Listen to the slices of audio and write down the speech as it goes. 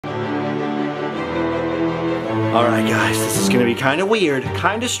Alright guys, this is gonna be kinda weird,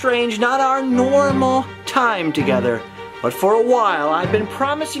 kinda strange, not our normal time together. But for a while, I've been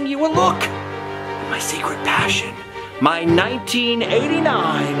promising you a look at my secret passion. My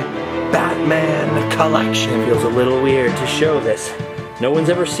 1989 Batman collection. It feels a little weird to show this. No one's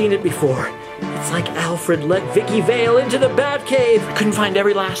ever seen it before. It's like Alfred let Vicky Vale into the Batcave. I couldn't find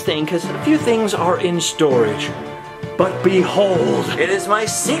every last thing because a few things are in storage. But behold, it is my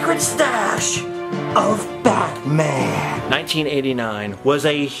secret stash of Batman. 1989 was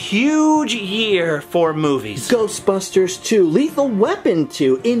a huge year for movies. Ghostbusters 2, Lethal Weapon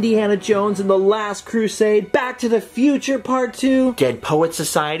 2, Indiana Jones and the Last Crusade, Back to the Future Part 2, Dead Poets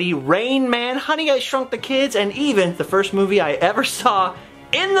Society, Rain Man, Honey I Shrunk the Kids, and even the first movie I ever saw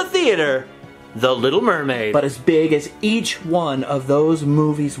in the theater, The Little Mermaid. But as big as each one of those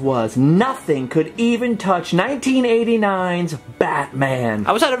movies was, nothing could even touch 1989's Batman.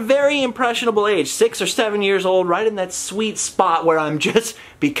 I was at a very impressionable age, 6 or 7 years old, right in that sweet spot where I'm just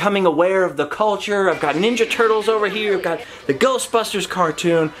becoming aware of the culture. I've got Ninja Turtles over here, I've got the Ghostbusters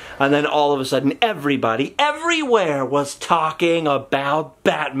cartoon, and then all of a sudden everybody, everywhere was talking about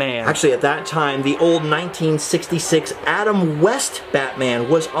Batman. Actually, at that time, the old 1966 Adam West Batman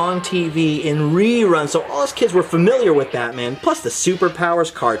was on TV in reruns, so all us kids were familiar with Batman. Plus the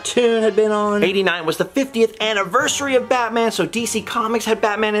Superpowers cartoon had been on. 89 was the 50th anniversary of Batman, so DC Comics had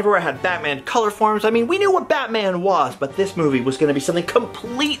Batman everywhere, had Batman color forms. I mean, we knew what Batman was, but this movie was going to be something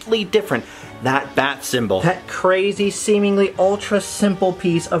completely different. That bat symbol, that crazy, seemingly ultra simple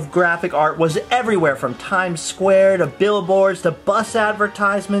piece of graphic art was everywhere, from Times Square to billboards to bus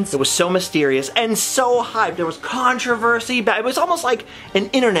advertisements. It was so mysterious and so hyped. There was controversy. It was almost like an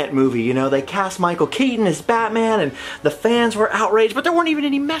internet movie, you know. They cast Michael Keaton as Batman and the fans were outraged, but there weren't even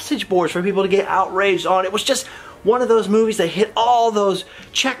any message boards for people to get outraged on. It was just one of those movies that hit all those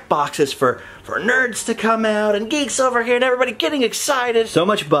check boxes for nerds to come out and geeks over here and everybody getting excited. So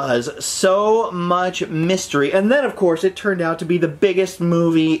much buzz, so much mystery, and then of course it turned out to be the biggest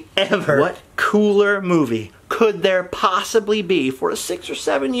movie ever. What cooler movie could there possibly be for a 6 or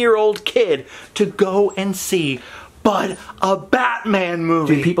 7 year old kid to go and see but a Batman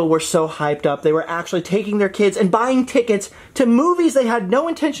movie? Dude, people were so hyped up, they were actually taking their kids and buying tickets to movies they had no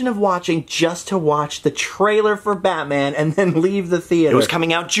intention of watching just to watch the trailer for Batman and then leave the theater. It was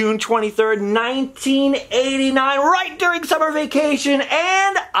coming out June 23rd, 1989, right during summer vacation,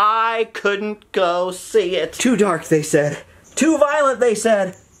 and I couldn't go see it. Too dark, they said. Too violent, they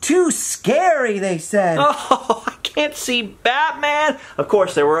said. Too scary, they said. Oh, I can't see Batman. Of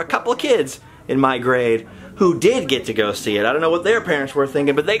course, there were a couple of kids in my grade who did get to go see it. I don't know what their parents were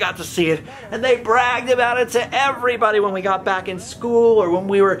thinking, but they got to see it, and they bragged about it to everybody when we got back in school, or when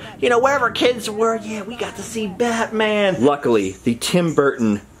we were, you know, wherever kids were. Yeah, we got to see Batman. Luckily, the Tim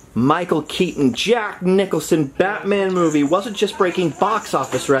Burton, Michael Keaton, Jack Nicholson Batman movie wasn't just breaking box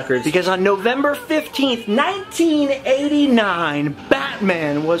office records, because on November 15th, 1989,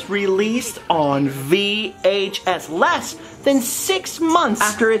 Batman was released on VHS, less than 6 months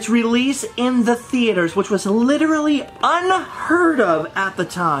after its release in the theaters, which was literally unheard of at the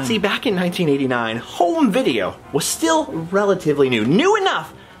time. See, back in 1989, home video was still relatively new. New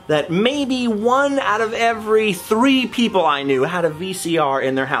enough that maybe 1 out of every 3 people I knew had a VCR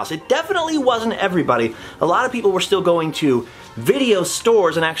in their house. It definitely wasn't everybody. A lot of people were still going to video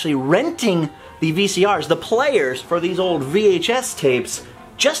stores and actually renting the VCRs, the players for these old VHS tapes,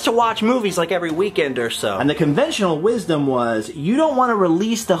 just to watch movies like every weekend or so. And the conventional wisdom was, you don't want to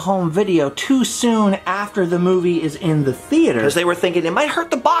release the home video too soon after the movie is in the theater, because they were thinking it might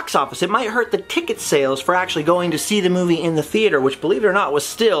hurt the box office, it might hurt the ticket sales for actually going to see the movie in the theater, which, believe it or not, was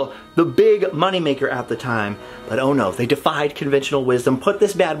still the big moneymaker at the time. But oh no, they defied conventional wisdom, put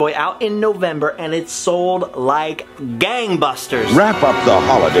this bad boy out in November, and it sold like gangbusters. Wrap up the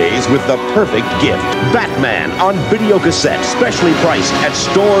holidays with the perfect gift. Batman on video cassette, specially priced at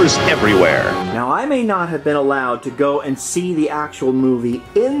stores everywhere. Now, I may not have been allowed to go and see the actual movie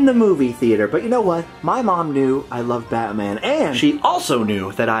in the movie theater, but you know what? My mom knew I loved Batman, and she also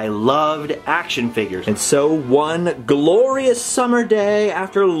knew that I loved action figures. And so one glorious summer day,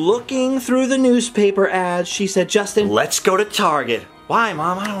 after looking through the newspaper ads, she said, "Justin, let's go to Target." "Why,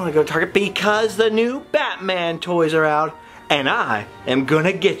 Mom? I don't want to go to Target." "Because the new Batman toys are out, and I am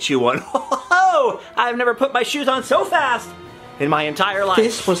gonna get you one." Oh, I've never put my shoes on so fast in my entire life.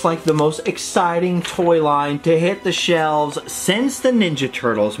 This was like the most exciting toy line to hit the shelves since the Ninja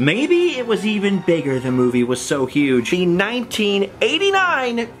Turtles. Maybe it was even bigger. The movie was so huge. The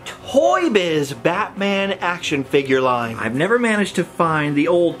 1989 Toy Biz Batman action figure line. I've never managed to find the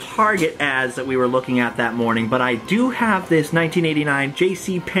old Target ads that we were looking at that morning, but I do have this 1989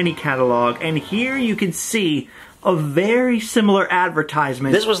 JCPenney catalog, and here you can see a very similar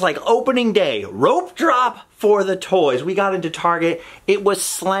advertisement. This was like opening day, rope drop for the toys. We got into Target, it was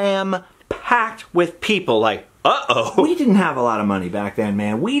slam packed with people like, uh-oh. We didn't have a lot of money back then,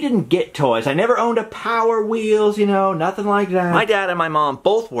 man. We didn't get toys. I never owned a Power Wheels, you know, nothing like that. My dad and my mom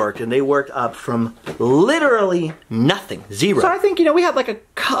both worked, and they worked up from literally nothing, zero. So I think, you know, we had like a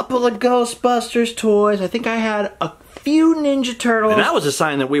couple of Ghostbusters toys. I think I had a few Ninja Turtles. And that was a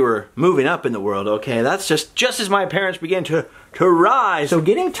sign that we were moving up in the world, okay? That's just as my parents began to rise. So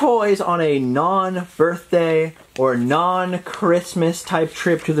getting toys on a non-birthday or non-Christmas type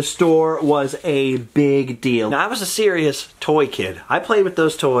trip to the store was a big deal. Now, I was a serious toy kid. I played with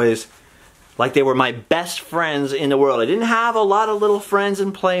those toys like they were my best friends in the world. I didn't have a lot of little friends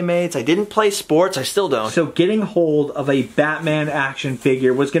and playmates. I didn't play sports. I still don't. So getting hold of a Batman action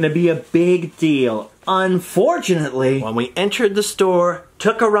figure was going to be a big deal. Unfortunately, when we entered the store,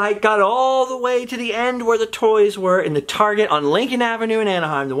 took a right, got all the way to the end where the toys were in the Target on Lincoln Avenue in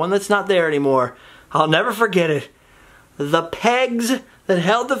Anaheim, the one that's not there anymore. I'll never forget it. The pegs that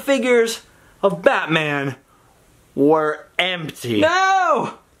held the figures of Batman were empty.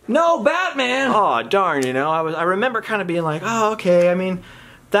 No! No Batman! Oh, darn, you know, I remember kind of being like, oh, okay, I mean,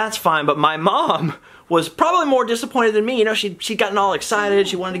 that's fine, but my mom was probably more disappointed than me. You know, she'd gotten all excited,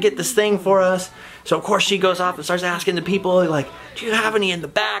 she wanted to get this thing for us. So of course she goes off and starts asking the people, like, do you have any in the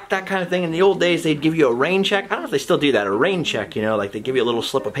back, that kind of thing. In the old days, they'd give you a rain check. I don't know if they still do that, a rain check, you know, like they give you a little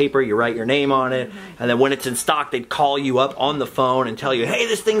slip of paper, you write your name on it, and then when it's in stock, they'd call you up on the phone and tell you, hey,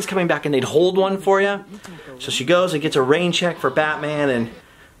 this thing's coming back, and they'd hold one for you. So she goes and gets a rain check for Batman, and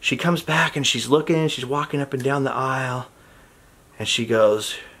she comes back and she's looking, she's walking up and down the aisle, and she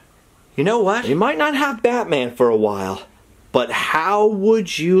goes, you know what? You might not have Batman for a while, but how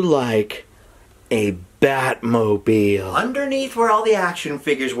would you like a Batmobile? Underneath where all the action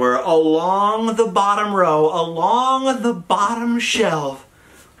figures were, along the bottom row, along the bottom shelf,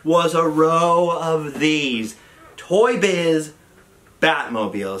 was a row of these Toy Biz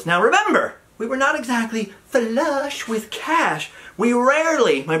Batmobiles. Now remember, we were not exactly flush with cash. We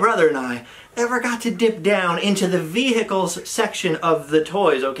rarely, my brother and I, ever got to dip down into the vehicles section of the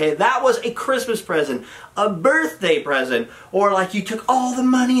toys, okay? That was a Christmas present, a birthday present, or like you took all the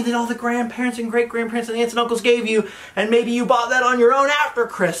money that all the grandparents and great-grandparents and aunts and uncles gave you, and maybe you bought that on your own after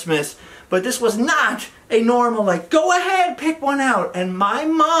Christmas. But this was not a normal, like, go ahead, pick one out. And my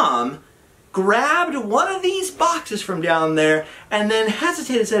mom grabbed one of these boxes from down there and then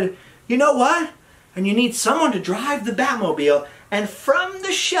hesitated and said, you know what? And you need someone to drive the Batmobile. And from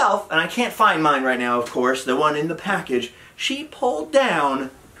the shelf, and I can't find mine right now, of course, the one in the package, she pulled down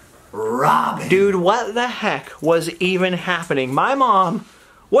Robin. Dude, what the heck was even happening? My mom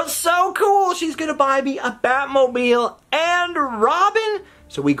was so cool. She's gonna buy me a Batmobile and Robin.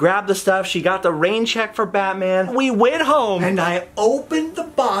 So we grabbed the stuff. She got the rain check for Batman. We went home, and I opened the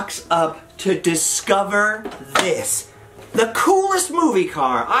box up to discover this. The coolest movie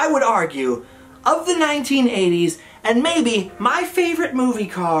car, I would argue, of the 1980s, and maybe my favorite movie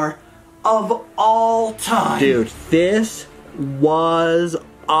car of all time. Dude, this was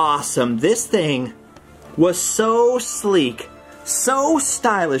awesome. This thing was so sleek, so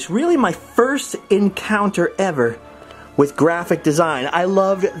stylish. Really my first encounter ever with graphic design. I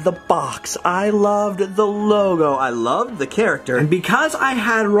loved the box. I loved the logo. I loved the character. And because I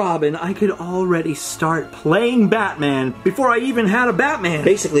had Robin, I could already start playing Batman before I even had a Batman.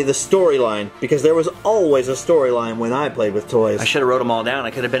 Basically the storyline, because there was always a storyline when I played with toys. I should have wrote them all down.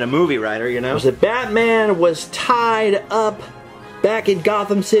 I could have been a movie writer, you know? The Batman was tied up back in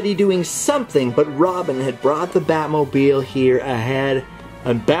Gotham City doing something, but Robin had brought the Batmobile here ahead,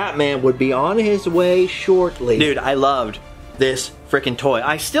 and Batman would be on his way shortly. Dude, I loved this freaking toy.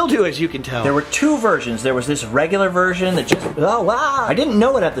 I still do, as you can tell. There were two versions. There was this regular version that just, oh wow, I didn't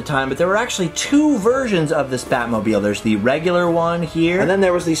know it at the time, but there were actually two versions of this Batmobile. There's the regular one here, and then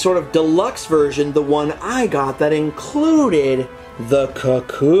there was the sort of deluxe version, the one I got that included the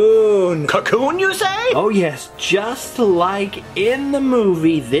cocoon. Cocoon, you say? Oh yes, just like in the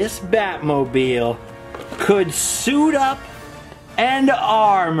movie, this Batmobile could suit up and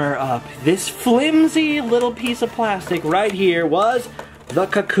armor up. This flimsy little piece of plastic right here was the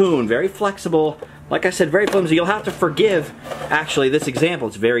cocoon. Very flexible. Like I said, very flimsy. You'll have to forgive, actually, this example.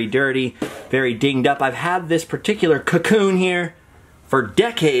 It's very dirty, very dinged up. I've had this particular cocoon here for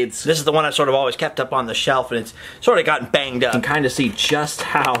decades. This is the one I've sort of always kept up on the shelf, and it's sort of gotten banged up. You can kind of see just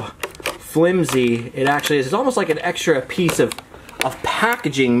how flimsy it actually is. It's almost like an extra piece of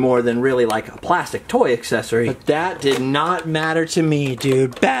packaging more than really like a plastic toy accessory. But that did not matter to me,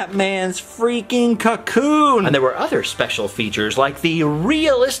 dude. Batman's freaking cocoon! And there were other special features like the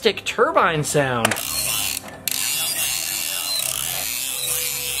realistic turbine sound.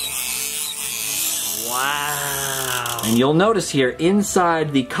 Wow. And you'll notice here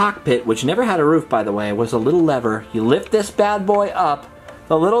inside the cockpit, which never had a roof by the way, was a little lever. You lift this bad boy up,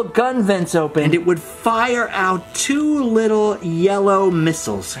 the little gun vents open, and it would fire out 2 little yellow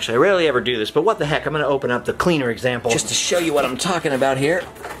missiles. Actually, I rarely ever do this, but what the heck, I'm gonna open up the cleaner example just to show you what I'm talking about here.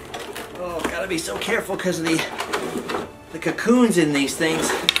 Oh, gotta be so careful because of the cocoons in these things.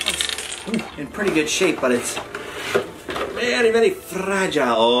 It's in pretty good shape, but it's very, very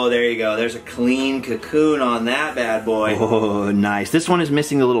fragile. Oh, there you go. There's a clean cocoon on that bad boy. Oh, nice. This one is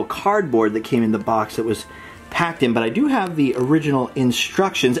missing the little cardboard that came in the box that was packed in, but I do have the original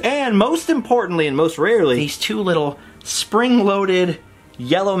instructions, and most importantly and most rarely, these 2 little spring-loaded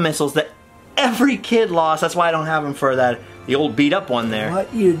yellow missiles that every kid lost. That's why I don't have them for the old beat-up one there.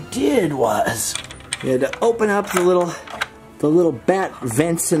 What you did was you had to open up the little bat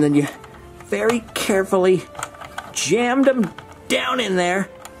vents, and then you very carefully jammed them down in there.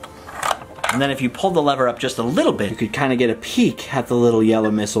 And then if you pulled the lever up just a little bit, you could kind of get a peek at the little yellow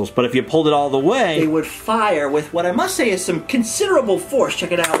missiles. But if you pulled it all the way, they would fire with what I must say is some considerable force.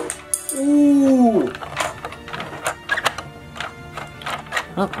 Check it out. Ooh.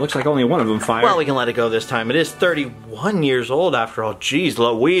 Well, looks like only one of them fired. Well, we can let it go this time. It is 31 years old after all. Jeez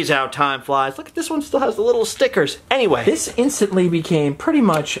Louise, how time flies. Look at this one, still has the little stickers. Anyway, this instantly became pretty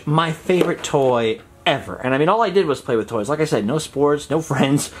much my favorite toy ever. And I mean, all I did was play with toys. Like I said, no sports, no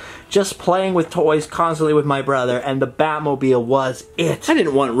friends, just playing with toys constantly with my brother, and the Batmobile was it. I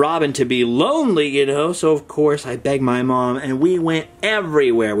didn't want Robin to be lonely, you know, so of course I begged my mom, and we went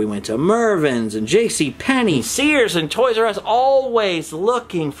everywhere. We went to Mervyn's and JCPenney, Sears, and Toys R Us, always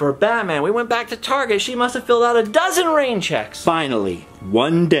looking for Batman. We went back to Target. She must have filled out a dozen rain checks. Finally,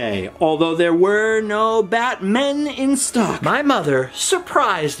 one day, although there were no Batmen in stock, my mother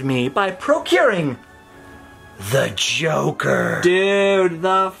surprised me by procuring the Joker. Dude,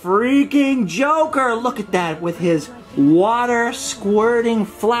 the freaking Joker! Look at that with his water-squirting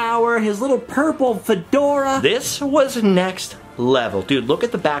flower, his little purple fedora. This was next level. Dude, look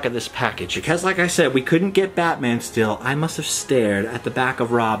at the back of this package. Because like I said, we couldn't get Batman still, I must have stared at the back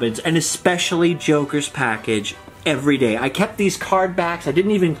of Robin's, and especially Joker's package, every day. I kept these card backs. I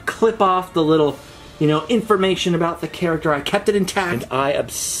didn't even clip off the little, you know, information about the character. I kept it intact. And I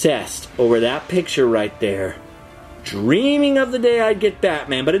obsessed over that picture right there, dreaming of the day I'd get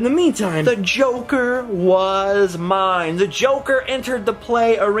Batman. But in the meantime, the Joker was mine. The Joker entered the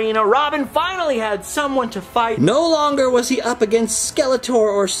play arena. Robin finally had someone to fight. No longer was he up against Skeletor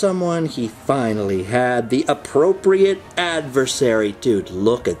or someone. He finally had the appropriate adversary. Dude,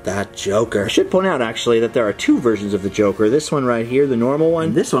 look at that Joker. I should point out, actually, that there are 2 versions of the Joker. This one right here, the normal one,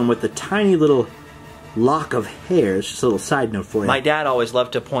 and this one with the tiny little lock of hairs. Just a little side note for you. My dad always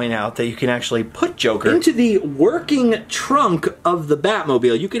loved to point out that you can actually put Joker into the working trunk of the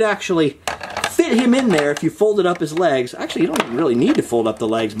Batmobile. You could actually fit him in there if you folded up his legs. Actually, you don't really need to fold up the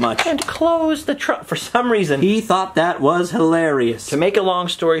legs much. And close the trunk. For some reason, he thought that was hilarious. To make a long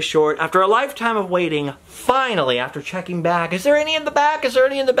story short, after a lifetime of waiting, finally, after checking back, is there any in the back? Is there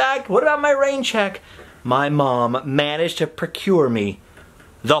any in the back? What about my rain check? My mom managed to procure me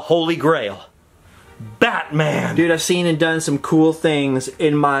the Holy Grail, Batman. Dude, I've seen and done some cool things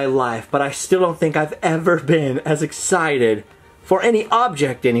in my life, but I still don't think I've ever been as excited for any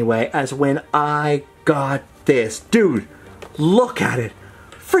object anyway as when I got this. Dude, look at it.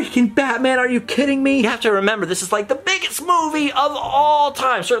 Freaking Batman, are you kidding me? You have to remember, this is like the biggest movie of all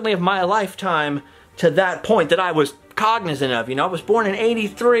time, certainly of my lifetime, to that point that I was cognizant of. You know, I was born in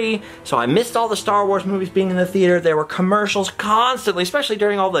 '83, so I missed all the Star Wars movies being in the theater. There were commercials constantly, especially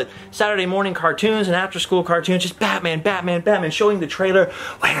during all the Saturday morning cartoons and after-school cartoons, just Batman, Batman, Batman, showing the trailer.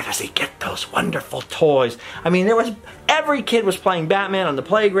 Where does he get those wonderful toys? I mean, every kid was playing Batman on the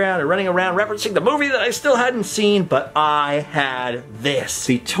playground and running around referencing the movie that I still hadn't seen, but I had this.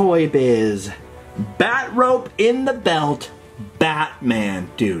 The Toy Biz Bat Rope in the Belt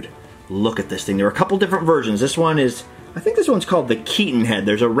Batman. Dude, look at this thing. There are a couple different versions. This one is, I think this one's called the Keaton head.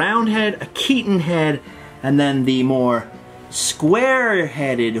 There's a round head, a Keaton head, and then the more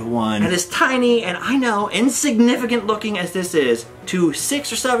square-headed one. And as tiny and, I know, insignificant looking as this is, to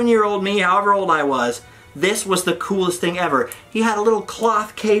 6 or 7-year-old me, however old I was, this was the coolest thing ever. He had a little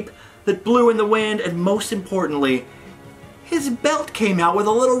cloth cape that blew in the wind, and most importantly, his belt came out with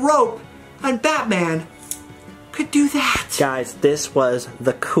a little rope, and Batman could do that. Guys, this was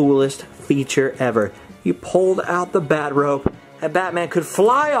the coolest feature ever. You pulled out the bat rope, and Batman could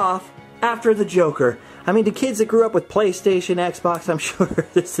fly off after the Joker. I mean, to kids that grew up with PlayStation, Xbox, I'm sure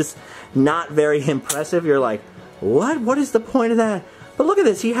this is not very impressive. You're like, what? What is the point of that? But look at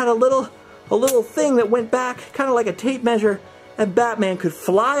this. He had a little thing that went back, kind of like a tape measure, and Batman could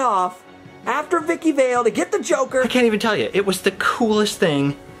fly off after Vicky Vale to get the Joker. I can't even tell you. It was the coolest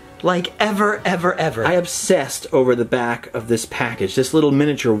thing, like, ever, ever, ever. I obsessed over the back of this package. This little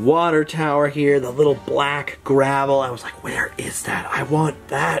miniature water tower here, the little black gravel. I was like, where is that? I want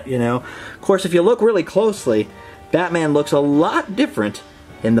that, you know? Of course, if you look really closely, Batman looks a lot different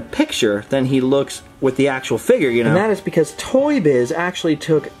in the picture than he looks with the actual figure, you know? And that is because Toy Biz actually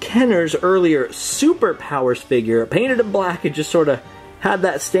took Kenner's earlier Superpowers figure, painted him black, and just sort of had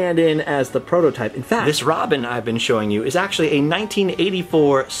that stand in as the prototype. In fact, this Robin I've been showing you is actually a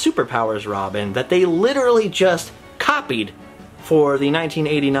 1984 Superpowers Robin that they literally just copied for the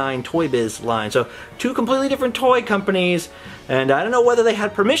 1989 Toy Biz line. So two completely different toy companies, and I don't know whether they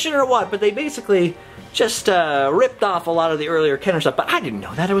had permission or what, but they basically just ripped off a lot of the earlier Kenner stuff. But I didn't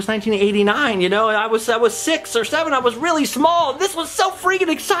know that. It was 1989, you know, and I was 6 or 7, I was really small. This was so freaking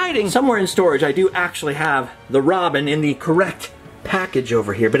exciting. Somewhere in storage I do actually have the Robin in the correct package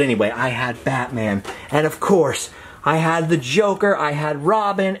over here. But anyway, I had Batman, and of course I had the Joker, I had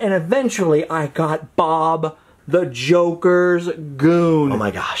Robin, and eventually I got Bob the Joker's goon. Oh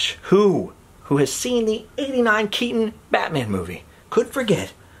my gosh, who has seen the 89 Keaton Batman movie could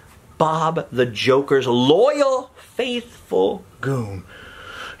forget Bob the Joker's loyal, faithful goon?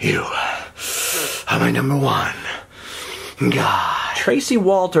 You are my #1 God. Tracy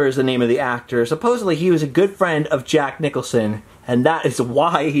Walter is the name of the actor. Supposedly he was a good friend of Jack Nicholson, and that is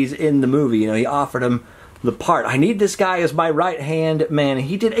why he's in the movie. You know, he offered him the part. I need this guy as my right-hand man.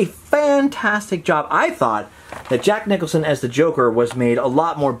 He did a fantastic job. I thought that Jack Nicholson as the Joker was made a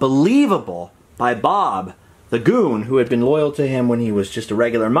lot more believable by Bob, the goon, who had been loyal to him when he was just a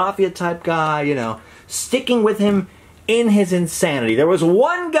regular mafia-type guy, you know, sticking with him in his insanity. There was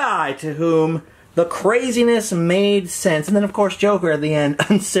one guy to whom the craziness made sense, and then, of course, Joker at the end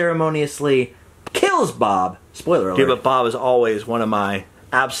unceremoniously kills Bob. Spoiler alert. Dude, but Bob is always one of my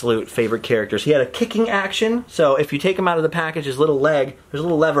absolute favorite characters. He had a kicking action, so if you take him out of the package, his little leg, there's a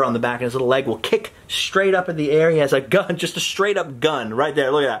little lever on the back, and his little leg will kick straight up in the air. He has a gun, just a straight-up gun right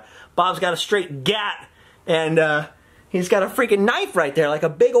there. Look at that. Bob's got a straight gat, and he's got a freaking knife right there, like a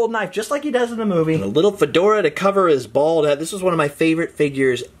big old knife, just like he does in the movie. And a little fedora to cover his bald head. This was one of my favorite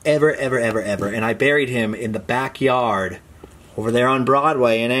figures ever, ever, ever, ever, and I buried him in the backyard over there on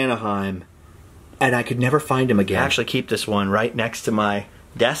Broadway in Anaheim, and I could never find him again. I actually keep this one right next to my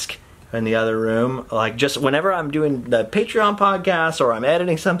desk in the other room. Like, just whenever I'm doing the Patreon podcast or I'm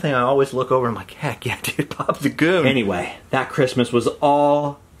editing something, I always look over and I'm like, heck yeah, dude, Bob the Goon. Anyway, that Christmas was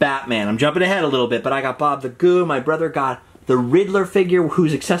all Batman. I'm jumping ahead a little bit, but I got Bob the Goon. My brother got the Riddler figure,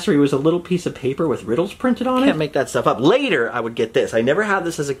 whose accessory was a little piece of paper with riddles printed on it. Can't make that stuff up. Later, I would get this. I never had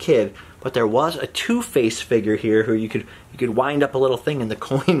this as a kid, but there was a Two-Face figure here who you could wind up a little thing and the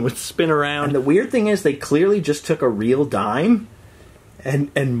coin would spin around. And the weird thing is they clearly just took a real dime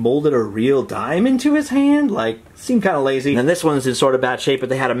and molded a real dime into his hand. Like, seemed kind of lazy. And this one's in sort of bad shape, but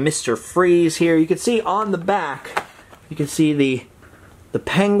they had a Mr. Freeze here. You can see on the back, you can see the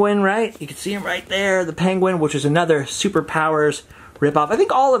Penguin, right? You can see him right there, the Penguin, which is another Superpowers ripoff. I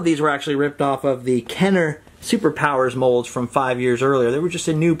think all of these were actually ripped off of the Kenner Superpowers molds from 5 years earlier. They were just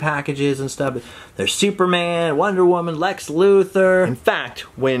in new packages and stuff. There's Superman, Wonder Woman, Lex Luthor. In fact,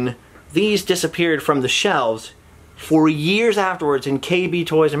 when these disappeared from the shelves, for years afterwards in KB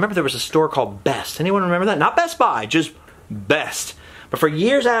Toys, I remember there was a store called Best. Anyone remember that? Not Best Buy, just Best. But for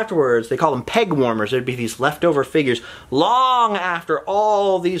years afterwards, they call them peg warmers. There'd be these leftover figures long after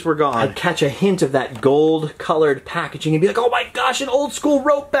all these were gone. I'd catch a hint of that gold-colored packaging and be like, oh my gosh, an old-school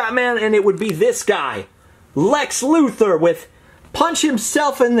rope Batman! And it would be this guy, Lex Luthor, with punch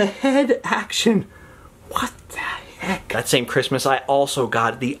himself in the head action. What the heck? That same Christmas, I also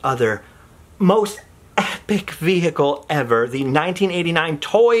got the other most epic vehicle ever, the 1989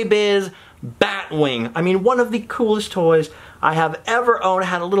 Toy Biz Batwing. I mean, one of the coolest toys I have ever owned. It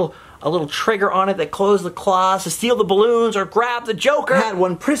had a little trigger on it that closed the claws to steal the balloons or grab the Joker. I had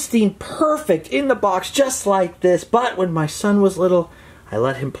one pristine, perfect, in the box, just like this. But when my son was little, I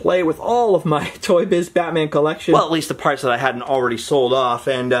let him play with all of my Toy Biz Batman collection. Well, at least the parts that I hadn't already sold off.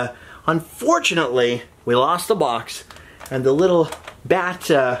 And unfortunately, we lost the box. And the little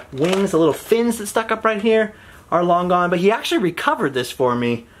bat wings, the little fins that stuck up right here, are long gone. But he actually recovered this for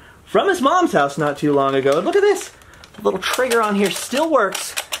me from his mom's house not too long ago. Look at this. The little trigger on here still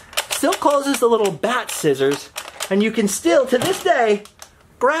works, still closes the little bat scissors, and you can still, to this day,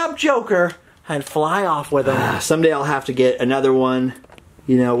 grab Joker and fly off with him. Someday I'll have to get another one,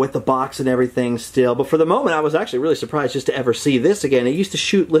 you know, with the box and everything still. But for the moment, I was actually really surprised just to ever see this again. It used to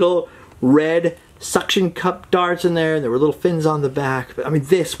shoot little red suction cup darts in there, and there were little fins on the back. But I mean,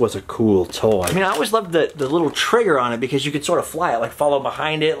 this was a cool toy. I mean, I always loved the little trigger on it because you could sort of fly it, like follow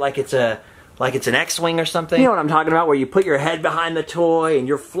behind it, like it's an X-Wing or something. You know what I'm talking about, where you put your head behind the toy and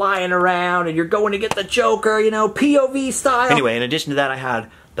you're flying around and you're going to get the Joker, you know, POV style. Anyway, in addition to that, I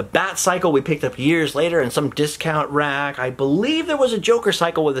had the Batcycle we picked up years later in some discount rack. I believe there was a Joker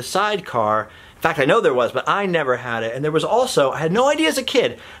cycle with a sidecar. In fact, I know there was, but I never had it. And there was also, I had no idea as a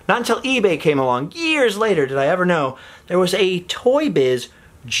kid, not until eBay came along, years later did I ever know, there was a Toy Biz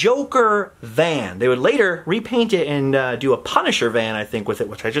Joker van. They would later repaint it and do a Punisher van, I think, with it,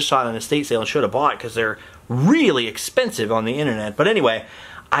 which I just saw on an estate sale and should have bought because they're really expensive on the internet. But anyway,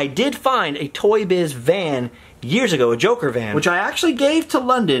 I did find a Toy Biz van years ago, a Joker van, which I actually gave to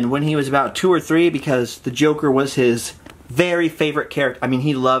London when he was about 2 or 3 because the Joker was his very favorite character. I mean,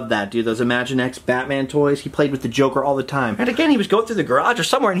 he loved that, dude. Those Imaginext Batman toys, he played with the Joker all the time. And again, he was going through the garage or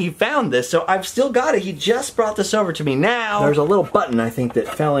somewhere and he found this, so I've still got it. He just brought this over to me now. There's a little button, I think, that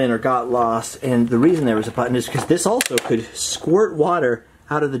fell in or got lost, and the reason there was a button is because this also could squirt water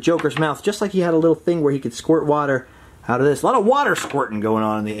out of the Joker's mouth, just like he had a little thing where he could squirt water out of this. A lot of water squirting going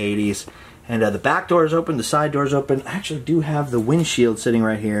on in the 80s. And the back door is open, the side door is open. I actually do have the windshield sitting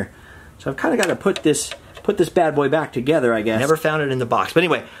right here. So I've kind of got to put this bad boy back together, I guess. Never found it in the box. But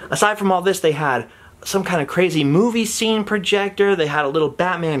anyway, aside from all this, they had some kind of crazy movie scene projector. They had a little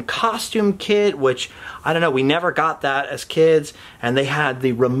Batman costume kit, which, I don't know, we never got that as kids. And they had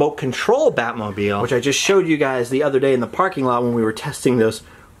the remote control Batmobile, which I just showed you guys the other day in the parking lot when we were testing those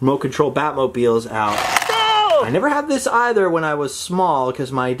remote control Batmobiles out. I never had this either when I was small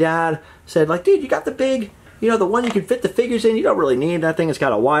because my dad said, like, dude, you got the big, you know, the one you can fit the figures in. You don't really need that thing. It's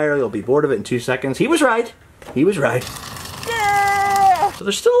got a wire. You'll be bored of it in 2 seconds. He was right. He was right. Yeah! So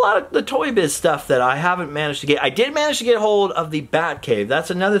there's still a lot of the Toy Biz stuff that I haven't managed to get. I did manage to get hold of the Batcave. That's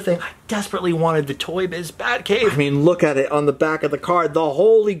another thing. I desperately wanted the Toy Biz Batcave. I mean, look at it on the back of the card. The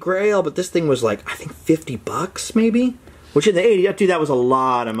Holy Grail. But this thing was like, I think 50 bucks maybe? Which in the 80s, dude, that was a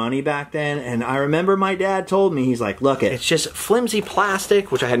lot of money back then. And I remember my dad told me, he's like, look, it's just flimsy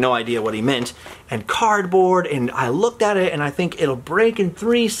plastic, which I had no idea what he meant, and cardboard. And I looked at it and I think it'll break in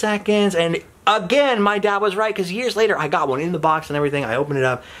 3 seconds. And again, my dad was right, because years later I got one in the box and everything. I opened it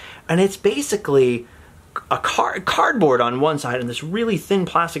up and it's basically a cardboard on one side and this really thin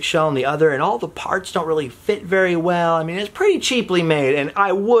plastic shell on the other, and all the parts don't really fit very well. I mean, it's pretty cheaply made, and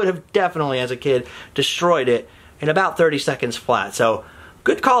I would have definitely, as a kid, destroyed it in about 30 seconds flat. So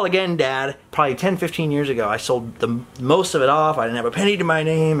good call again, Dad. Probably 10, 15 years ago, I sold most of it off. I didn't have a penny to my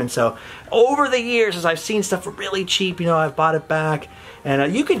name. And so over the years, as I've seen stuff for really cheap, you know, I've bought it back.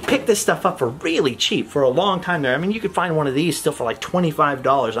 And you could pick this stuff up for really cheap for a long time there. I mean, you could find one of these still for like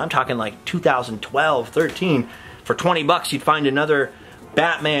 $25. I'm talking like 2012, 13. For 20 bucks, you'd find another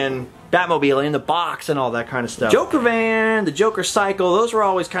Batmobile in the box and all that kind of stuff. Joker van, the Joker cycle, those were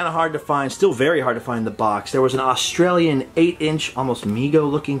always kind of hard to find. Still very hard to find in the box. There was an Australian 8-inch, almost Mego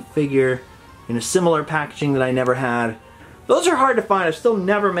looking figure in a similar packaging that I never had. Those are hard to find. I've still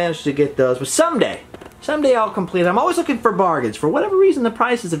never managed to get those, but someday I'll complete it. I'm always looking for bargains. For whatever reason, the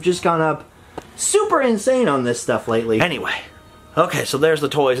prices have just gone up super insane on this stuff lately. Anyway, okay, so there's the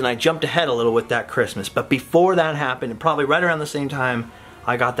toys, and I jumped ahead a little with that Christmas. But before that happened, and probably right around the same time,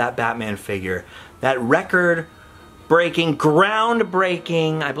 I got that Batman figure. That record-breaking,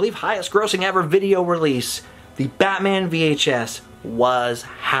 groundbreaking, I believe highest grossing ever video release, the Batman VHS, was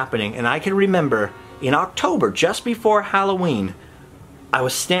happening. And I can remember in October, just before Halloween, I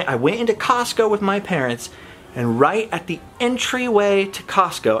went into Costco with my parents, and right at the entryway to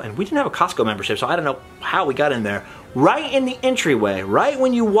Costco, and we didn't have a Costco membership, so I don't know how we got in there, right in the entryway, right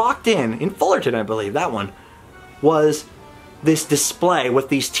when you walked in Fullerton, I believe, that one, was this display with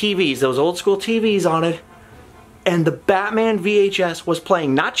these TVs, those old school TVs on it, and the Batman VHS was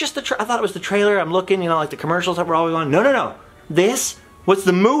playing. Not just the I thought it was the trailer. I'm looking, you know, like the commercials that were always on. No. This was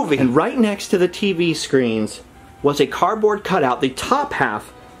the movie. And right next to the TV screens was a cardboard cutout, the top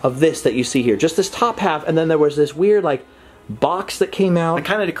half of this that you see here. Just this top half, and then there was this weird, like, box that came out. And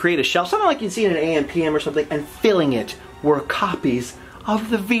kind of to create a shelf, something like you'd see in an AM/PM or something, and filling it were copies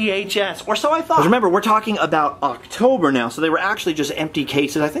of the VHS, or so I thought. Remember, we're talking about October now, so they were actually just empty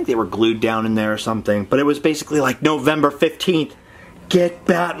cases. I think they were glued down in there or something, but it was basically like November 15th, get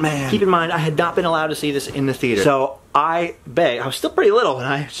Batman. Keep in mind, I had not been allowed to see this in the theater. So I begged. I was still pretty little, and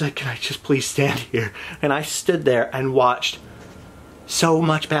I was like, can I just please stand here? And I stood there and watched so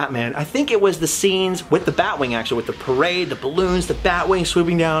much Batman. I think it was the scenes with the Batwing, actually, with the parade, the balloons, the Batwing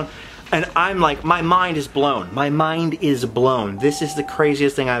swooping down. And I'm like, my mind is blown. My mind is blown. This is the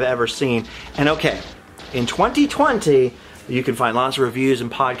craziest thing I've ever seen. And okay, in 2020, you can find lots of reviews and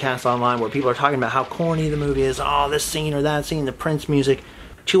podcasts online where people are talking about how corny the movie is. Oh, this scene or that scene, the Prince music.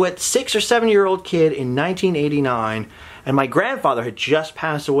 To a 6 or 7-year-old kid in 1989, and my grandfather had just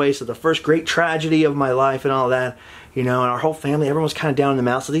passed away, so the first great tragedy of my life and all that, you know, and our whole family, everyone was kind of down in the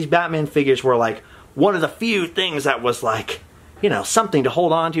mouth, so these Batman figures were like one of the few things that was like, you know, something to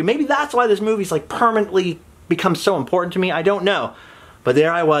hold on to. Maybe that's why this movie's like permanently become so important to me, I don't know. But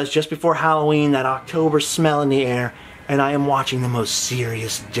there I was, just before Halloween, that October smell in the air, and I am watching the most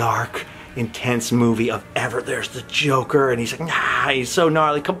serious, dark, intense movie of ever. There's the Joker, and he's like, ah, he's so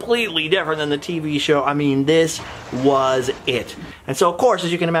gnarly, completely different than the TV show. I mean, this was it. And so, of course,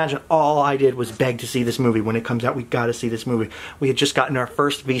 as you can imagine, all I did was beg to see this movie. When it comes out, we gotta see this movie. We had just gotten our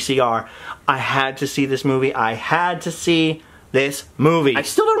first VCR. I had to see this movie. I had to see this movie. I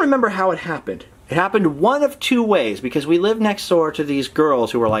still don't remember how it happened. It happened one of two ways, because we lived next door to these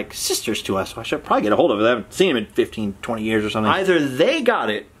girls who were like sisters to us, so I should probably get a hold of them. I haven't seen them in 15, 20 years or something. Either they got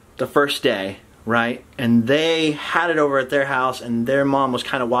it the first day, right, and they had it over at their house, and their mom was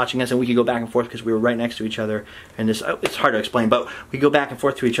kind of watching us, and we could go back and forth because we were right next to each other, and this, it's hard to explain, but we go back and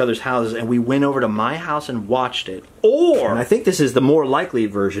forth to each other's houses, and we went over to my house and watched it. Or, and I think this is the more likely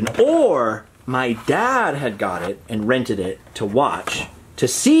version, or my dad had got it and rented it to watch, to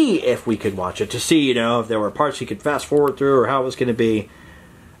see if we could watch it, to see, you know, if there were parts he could fast forward through or how it was going to be,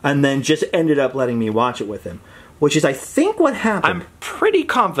 and then just ended up letting me watch it with him. Which is, I think, what happened. I'm pretty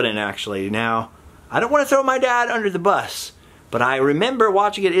confident, actually. Now, I don't want to throw my dad under the bus, but I remember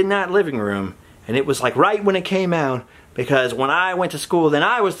watching it in that living room, and it was like right when it came out, because when I went to school, then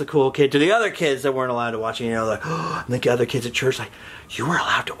I was the cool kid to the other kids that weren't allowed to watch it. You know, like, oh, and the other kids at church, like, you were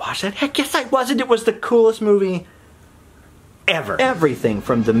allowed to watch that? Heck, yes, I wasn't. It was the coolest movie ever. Everything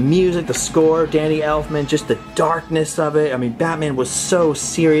from the music, the score, Danny Elfman, just the darkness of it. I mean, Batman was so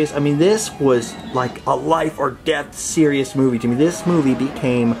serious. I mean, this was like a life or death serious movie to me. This movie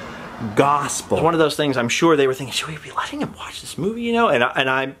became gospel. It's one of those things I'm sure they were thinking, should we be letting him watch this movie, you know?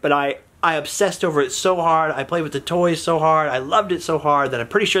 But I obsessed over it so hard. I played with the toys so hard. I loved it so hard that I'm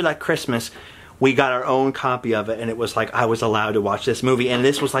pretty sure that Christmas we got our own copy of it, and it was like I was allowed to watch this movie, and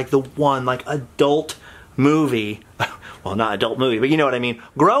this was like the one like adult movie, well, not adult movie, but you know what I mean,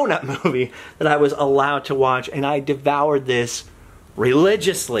 grown-up movie that I was allowed to watch, and I devoured this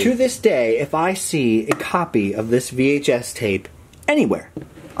religiously. To this day, if I see a copy of this VHS tape anywhere,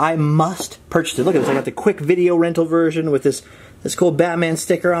 I must purchase it. Look at this, I got the quick video rental version with this cool Batman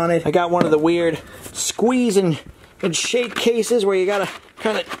sticker on it. I got one of the weird squeeze and shake cases where you gotta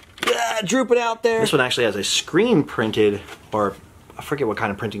kind of droop it out there. This one actually has a screen printed, or I forget what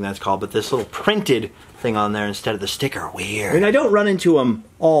kind of printing that's called, but this little printed thing on there instead of the sticker. Weird. I mean, I don't run into them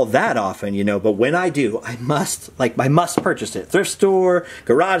all that often, you know, but when I do, I must purchase it. Thrift store,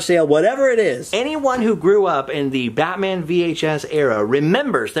 garage sale, whatever it is. Anyone who grew up in the Batman VHS era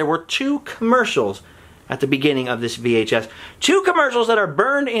remembers there were two commercials at the beginning of this VHS. Two commercials that are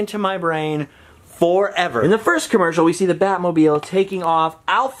burned into my brain forever. In the first commercial, we see the Batmobile taking off.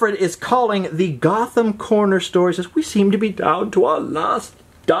 Alfred is calling the Gotham corner store. He says, we seem to be down to our last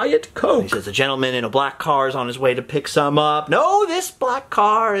Diet Coke. He says a gentleman in a black car is on his way to pick some up. No, this black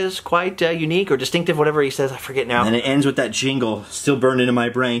car is quite unique or distinctive, whatever he says. I forget now. And then it ends with that jingle, still burned into my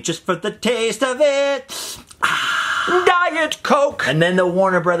brain. Just for the taste of it. Diet Coke! And then the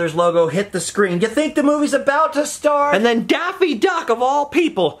Warner Brothers logo hit the screen. You think the movie's about to start? And then Daffy Duck, of all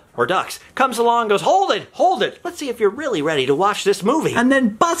people, or ducks, comes along and goes, hold it, let's see if you're really ready to watch this movie. And then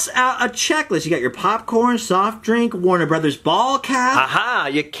busts out a checklist. You got your popcorn, soft drink, Warner Brothers ball cap. Aha,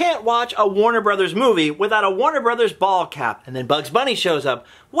 you can't watch a Warner Brothers movie without a Warner Brothers ball cap. And then Bugs Bunny shows up.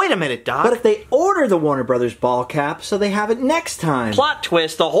 Wait a minute, Doc. But if they order the Warner Brothers ball cap so they have it next time. Plot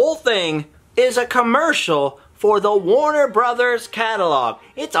twist, the whole thing is a commercial for the Warner Brothers catalog.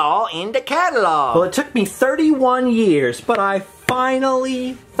 It's all in the catalog. Well, it took me 31 years, but I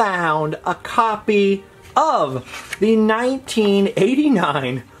finally found a copy of the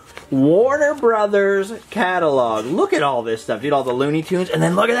 1989 Warner Brothers catalog. Look at all this stuff, dude, all the Looney Tunes, and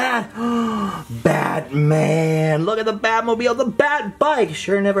then look at that. Batman, look at the Batmobile, the Bat Bike,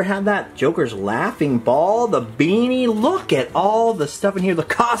 sure never had that. Joker's laughing ball, the beanie, look at all the stuff in here, the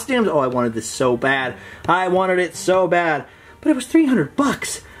costumes. Oh, I wanted this so bad. I wanted it so bad, but it was 300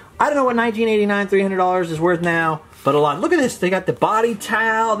 bucks. I don't know what $1989, $300 is worth now, but a lot. Look at this. They got the body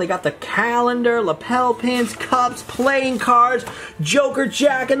towel, they got the calendar, lapel pins, cups, playing cards, Joker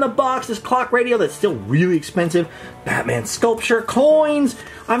Jack in the box, this clock radio that's still really expensive, Batman sculpture, coins.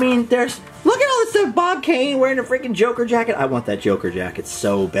 I mean, there's... Look at all this stuff. Bob Kane wearing a freaking Joker jacket. I want that Joker jacket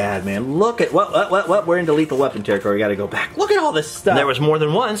so bad, man. Look at... What? We're into Lethal Weapon territory. We gotta go back. Look at all this stuff. There was more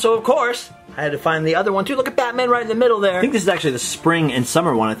than one, so of course... I had to find the other one too. Look at Batman right in the middle there. I think this is actually the spring and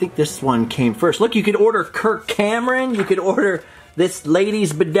summer one. I think this one came first. Look, you could order Kirk Cameron. You could order this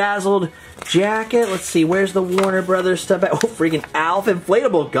lady's bedazzled jacket. Let's see, where's the Warner Brothers stuff at? Oh, freaking Alf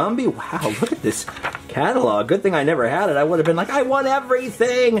inflatable Gumby. Wow, look at this catalog. Good thing I never had it. I would have been like, I want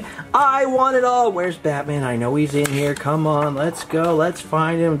everything. I want it all. Where's Batman? I know he's in here. Come on, let's go. Let's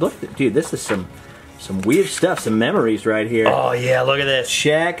find him. Look, dude, this is some weird stuff, some memories right here. Oh yeah, look at this.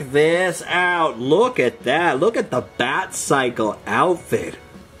 Check this out. Look at that. Look at the Batcycle outfit.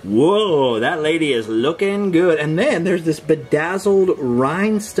 Whoa, that lady is looking good. And then there's this bedazzled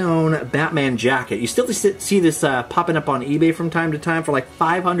rhinestone Batman jacket. You still see this popping up on eBay from time to time for like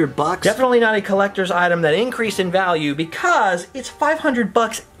 500 bucks. Definitely not a collector's item that increased in value because it's 500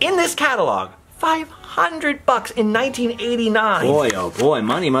 bucks in this catalog. 500 bucks in 1989. Boy, oh boy,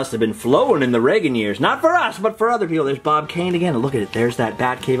 money must have been flowing in the Reagan years. Not for us, but for other people. There's Bob Kane again. And look at it. There's that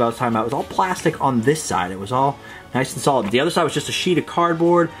Batcave I was talking about. It was all plastic on this side. It was all nice and solid. The other side was just a sheet of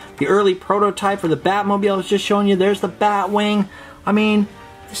cardboard. The early prototype for the Batmobile I was just showing you. There's the Batwing. I mean,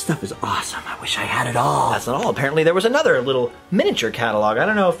 this stuff is awesome. I wish I had it all. That's not all. Apparently there was another little miniature catalog. I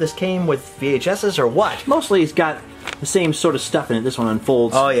don't know if this came with VHSs or what. Mostly it's got the same sort of stuff in it. This one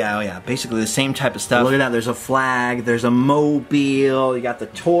unfolds. Oh yeah. Basically the same type of stuff. Look at that. There's a flag. There's a mobile. You got the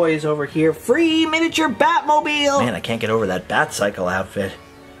toys over here. Free miniature Batmobile. Man, I can't get over that Batcycle outfit.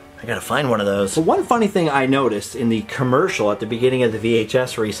 I gotta find one of those. So one funny thing I noticed in the commercial at the beginning of the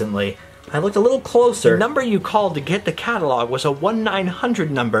VHS recently, I looked a little closer. The number you called to get the catalog was a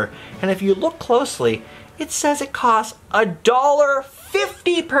 1-900 number, and if you look closely, it says it costs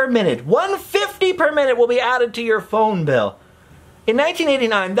 $1.50 per minute. $1.50 per minute will be added to your phone bill. In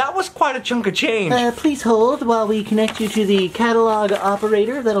 1989, that was quite a chunk of change. Please hold while we connect you to the catalog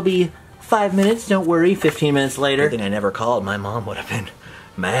operator. That'll be 5 minutes, don't worry, 15 minutes later. Good thing I never called. My mom would have been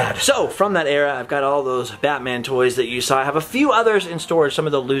mad. So, from that era, I've got all those Batman toys that you saw. I have a few others in storage, some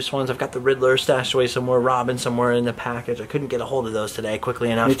of the loose ones. I've got the Riddler stashed away somewhere, Robin somewhere in the package. I couldn't get a hold of those today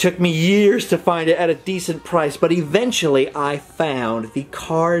quickly enough. It took me years to find it at a decent price, but eventually I found the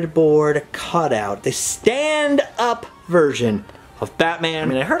cardboard cutout, the stand-up version of Batman. I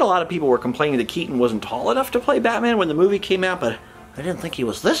mean, I heard a lot of people were complaining that Keaton wasn't tall enough to play Batman when the movie came out, but I didn't think he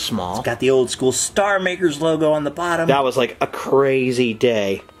was this small. It's got the old school Star Makers logo on the bottom. That was like a crazy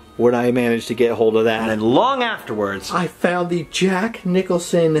day when I managed to get a hold of that. And then long afterwards, I found the Jack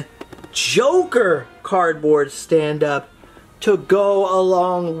Nicholson Joker cardboard stand-up to go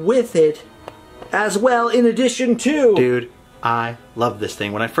along with it as well, in addition to... Dude, I love this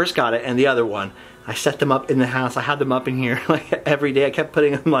thing. When I first got it and the other one, I set them up in the house. I had them up in here like every day. I kept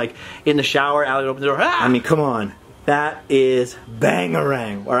putting them like in the shower, out, open the door. Ah! I mean, come on. That is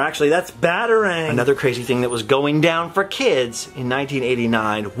Bangarang, or actually that's Batarang. Another crazy thing that was going down for kids in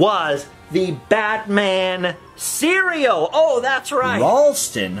 1989 was the Batman cereal. Oh, that's right.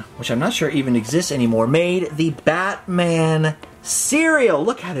 Ralston, which I'm not sure even exists anymore, made the Batman cereal.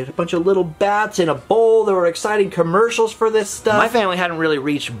 Look at it, a bunch of little bats in a bowl. There were exciting commercials for this stuff. My family hadn't really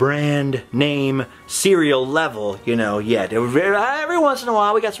reached brand name cereal level, you know, yet. It was every once in a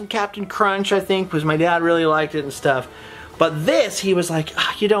while we got some Captain Crunch, I think, because my dad really liked it and stuff. But this, he was like,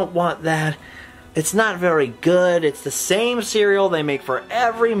 oh, you don't want that. It's not very good. It's the same cereal they make for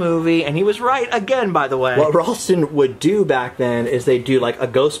every movie. And he was right again, by the way. What Ralston would do back then is they'd do like a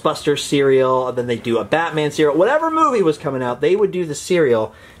Ghostbusters cereal, and then they'd do a Batman cereal. Whatever movie was coming out, they would do the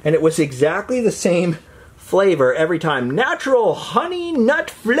cereal. And it was exactly the same flavor every time. Natural honey nut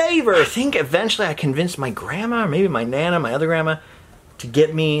flavor. I think eventually I convinced my grandma, or maybe my nana, my other grandma, to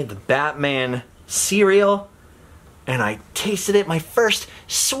get me the Batman cereal. And I tasted it, my first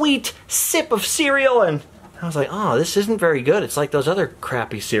sweet sip of cereal, and I was like, oh, this isn't very good. It's like those other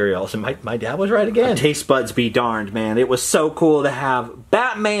crappy cereals. And my dad was right again. Taste buds be darned, man. It was so cool to have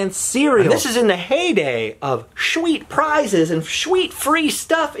Batman cereal. And this is in the heyday of sweet prizes and sweet free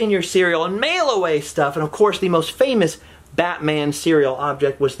stuff in your cereal and mail-away stuff. And of course, the most famous Batman cereal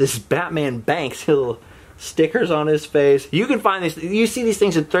object was this Batman Banks, little stickers on his face. You can find these. You see these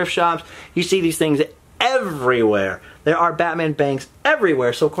things in thrift shops. You see these things everywhere. There are Batman banks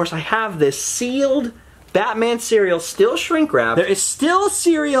everywhere. So of course I have this sealed Batman cereal, still shrink wrapped. There is still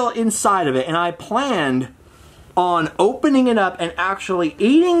cereal inside of it, and I planned on opening it up and actually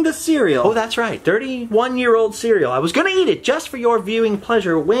eating the cereal. Oh, that's right, 31-year-old cereal. I was gonna eat it just for your viewing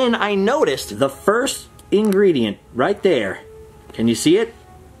pleasure when I noticed the first ingredient right there. Can you see it?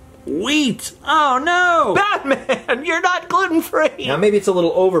 Wheat! Oh no! Batman, you're not gluten-free! Now maybe it's a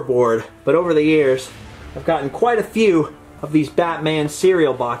little overboard, but over the years, I've gotten quite a few of these Batman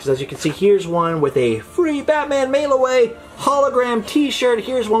cereal boxes. As you can see, here's one with a free Batman mail-away hologram t-shirt.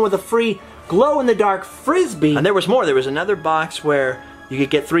 Here's one with a free glow-in-the-dark Frisbee. And there was more. There was another box where you could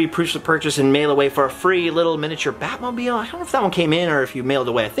get 3 proofs of purchase and mail away for a free little miniature Batmobile. I don't know if that one came in or if you mailed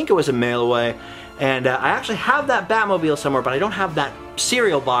away. I think it was a mail away. And I actually have that Batmobile somewhere, but I don't have that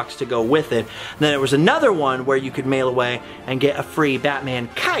cereal box to go with it. And then there was another one where you could mail away and get a free Batman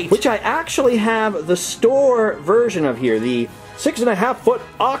kite, which I actually have the store version of here, the 6.5-foot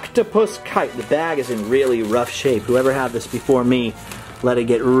octopus kite. The bag is in really rough shape. Whoever had this before me let it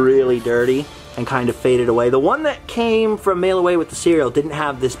get really dirty and kind of faded away. The one that came from mail away with the cereal didn't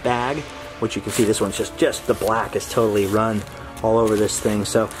have this bag, which you can see this one's just the black is totally run all over this thing.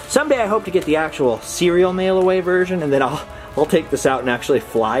 So someday I hope to get the actual cereal mail away version, and then I'll take this out and actually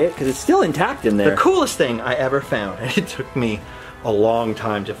fly it because it's still intact in there. The coolest thing I ever found, and it took me a long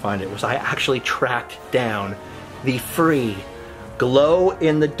time to find it, was I actually tracked down the free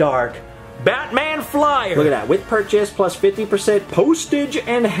glow-in-the-dark Batman flyer. Look at that, with purchase plus 50% postage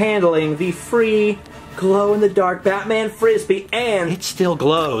and handling, the free glow-in-the-dark Batman Frisbee, and it still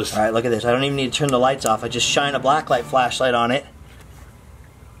glows. Alright, look at this. I don't even need to turn the lights off. I just shine a blacklight flashlight on it,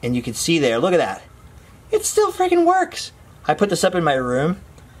 and you can see there, look at that. It still freaking works. I put this up in my room,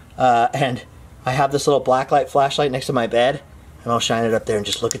 and I have this little blacklight flashlight next to my bed, and I'll shine it up there and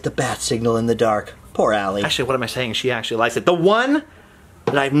just look at the bat signal in the dark. Poor Allie. Actually, what am I saying? She actually likes it. The one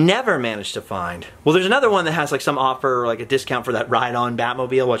that I've never managed to find. Well, there's another one that has like some offer, like a discount for that ride-on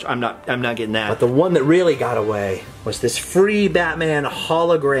Batmobile, which I'm not getting that. But the one that really got away was this free Batman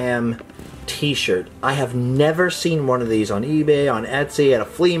hologram t-shirt. I have never seen one of these on eBay, on Etsy, at a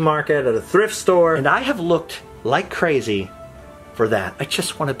flea market, at a thrift store, and I have looked like crazy for that. I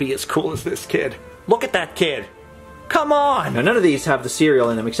just want to be as cool as this kid. Look at that kid. Come on! Now, none of these have the cereal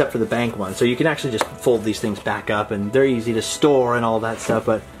in them except for the bank one, so you can actually just fold these things back up, and they're easy to store and all that stuff,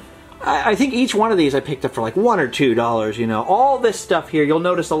 but I think each one of these I picked up for like $1 or $2, you know. All this stuff here, you'll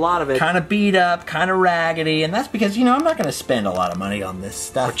notice a lot of it kind of beat up, kind of raggedy, and that's because, you know, I'm not going to spend a lot of money on this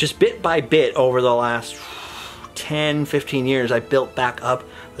stuff. But just bit by bit over the last 10, 15 years, I built back up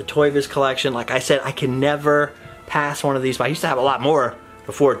the Toy Biz collection. Like I said, I can never pass one of these, but I used to have a lot more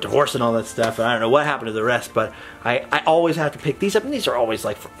before divorce and all that stuff, and I don't know what happened to the rest, but I always have to pick these up, and these are always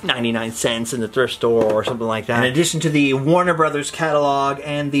like 99 cents in the thrift store or something like that. In addition to the Warner Brothers catalog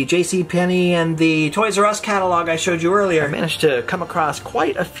and the JCPenney and the Toys R Us catalog I showed you earlier, I managed to come across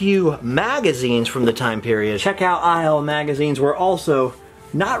quite a few magazines from the time period. Checkout aisle magazines were also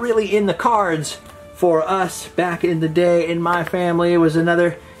not really in the cards for us back in the day. In my family, it was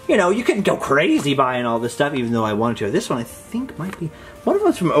another, you know, you couldn't go crazy buying all this stuff, even though I wanted to. This one I think might be, one of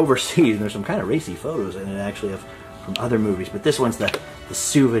them's from overseas, and there's some kind of racy photos in it actually of from other movies, but this one's the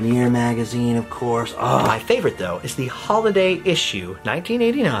souvenir magazine, of course. Oh, my favorite though is the holiday issue,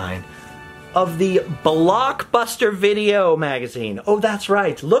 1989, of the Blockbuster Video magazine. Oh, that's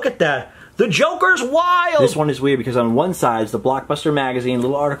right, look at that. The Joker's wild! This one is weird because on one side is the Blockbuster magazine, a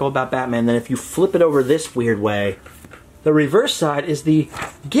little article about Batman, then if you flip it over this weird way, the reverse side is the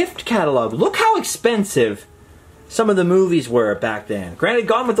gift catalog. Look how expensive some of the movies were back then. Granted,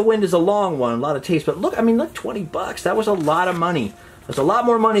 Gone with the Wind is a long one, a lot of taste, but look, I mean, look, 20 bucks. That was a lot of money. There's a lot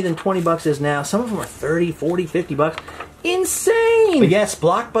more money than 20 bucks is now. Some of them are 30, 40, 50 bucks. Insane! But yes,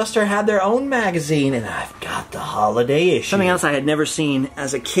 Blockbuster had their own magazine, and I've got the holiday issue. Something else I had never seen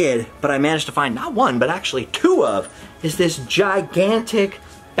as a kid, but I managed to find not one, but actually two of, is this gigantic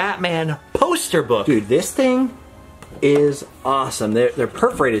Batman poster book. Dude, this thing is awesome. They're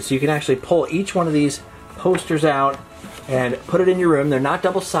perforated, so you can actually pull each one of these posters out and put it in your room. They're not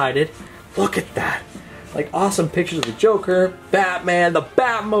double-sided. Look at that. Like awesome pictures of the Joker, Batman, the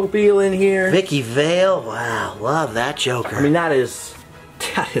Batmobile in here. Vicky Vale, wow, love that Joker. I mean, that is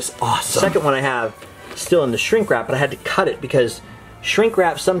awesome. The second one I have still in the shrink wrap, but I had to cut it because shrink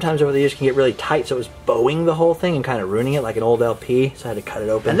wrap sometimes over the years can get really tight, so it was bowing the whole thing and kind of ruining it like an old LP, so I had to cut it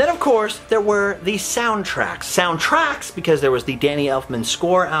open. And then, of course, there were the soundtracks. Soundtracks, because there was the Danny Elfman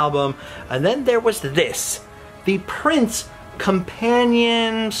score album, and then there was this, the Prince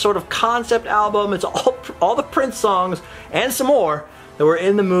companion sort of concept album. It's all the Prince songs and some more that were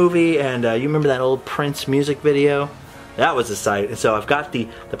in the movie, and you remember that old Prince music video That was a sight. And so I've got the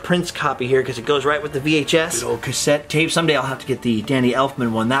Prince copy here because it goes right with the VHS. Good old cassette tape. Someday I'll have to get the Danny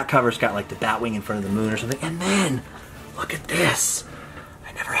Elfman one. That cover's got like the Batwing in front of the moon or something. And then, look at this.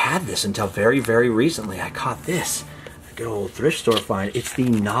 I never had this until very, very recently. I caught this. A good old thrift store find. It's the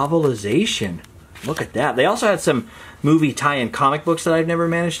novelization. Look at that. They also had some movie tie-in comic books that I've never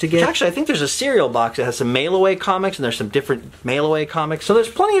managed to get. Which actually, I think there's a cereal box that has some mail-away comics, and there's some different mail-away comics. So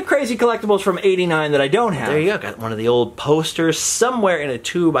there's plenty of crazy collectibles from '89 that I don't have. There you go. Got one of the old posters. Somewhere in a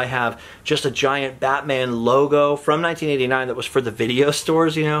tube I have just a giant Batman logo from 1989 that was for the video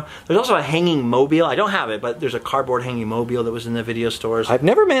stores, you know. There's also a hanging mobile. I don't have it, but there's a cardboard hanging mobile that was in the video stores. I've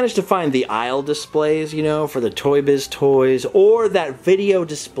never managed to find the aisle displays, you know, for the Toy Biz toys, or that video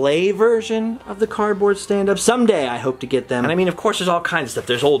display version of the cardboard stand-up. Someday I hope to get them. And I mean, of course, there's all kinds of stuff.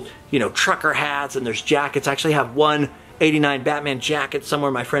 There's old, you know, trucker hats, and there's jackets. I actually have one '89 Batman jacket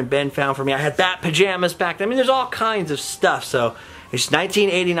somewhere my friend Ben found for me. I had Bat pajamas back then. I mean, there's all kinds of stuff. So it's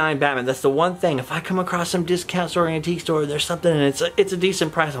 1989 Batman. That's the one thing. If I come across some discount store or antique store, there's something and it's a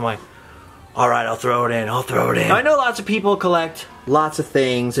decent price, I'm like, all right, I'll throw it in. I'll throw it in. Now, I know lots of people collect lots of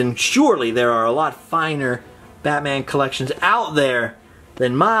things, and surely there are a lot finer Batman collections out there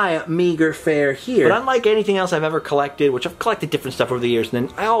than my meager fare here. But unlike anything else I've ever collected, which I've collected different stuff over the years, and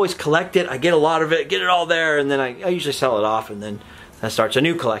then I always collect it, I get a lot of it, get it all there, and then I usually sell it off, and then that starts a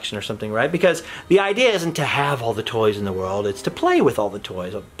new collection or something, right? Because the idea isn't to have all the toys in the world, it's to play with all the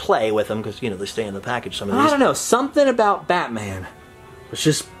toys. Or play with them, because, you know, they stay in the package, some of these. I don't know, something about Batman was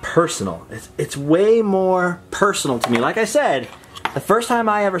just personal. It's way more personal to me. Like I said, the first time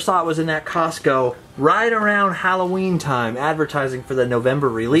I ever saw it was in that Costco right around Halloween time, advertising for the November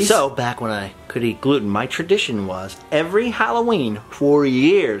release. So, back when I could eat gluten, my tradition was every Halloween for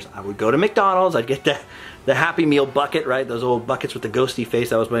years, I would go to McDonald's, I'd get the Happy Meal bucket, right? Those old buckets with the ghosty face,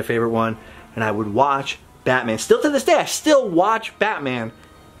 that was my favorite one. And I would watch Batman. Still to this day, I still watch Batman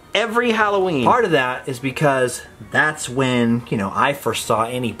every Halloween. Part of that is because that's when, you know, I first saw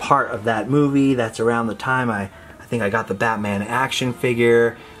any part of that movie. That's around the time I think I got the Batman action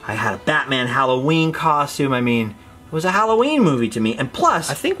figure. I had a Batman Halloween costume. I mean, it was a Halloween movie to me. And plus,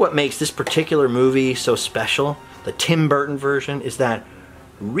 I think what makes this particular movie so special, the Tim Burton version, is that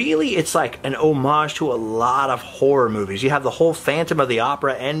really it's like an homage to a lot of horror movies. You have the whole Phantom of the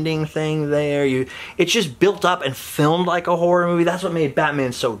Opera ending thing there. It's just built up and filmed like a horror movie. That's what made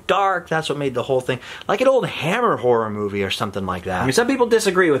Batman so dark. That's what made the whole thing like an old Hammer horror movie or something like that. I mean, some people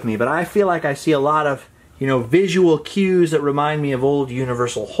disagree with me, but I feel like I see a lot of, you know, visual cues that remind me of old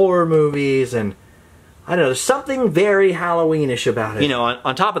Universal horror movies, and I don't know, there's something very Halloweenish about it. You know,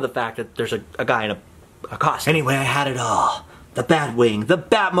 on top of the fact that there's a guy in a costume. Anyway, I had it all. The Batwing, the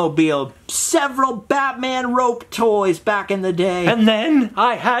Batmobile, several Batman rope toys back in the day. And then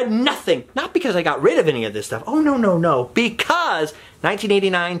I had nothing. Not because I got rid of any of this stuff. Oh, no, no, no. Because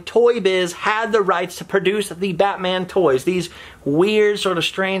 1989 Toy Biz had the rights to produce the Batman toys. These weird, sort of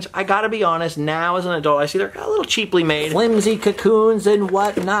strange, I gotta be honest, now as an adult, I see they're a little cheaply made. Flimsy cocoons and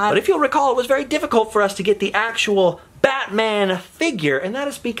whatnot. But if you'll recall, it was very difficult for us to get the actual Batman figure, and that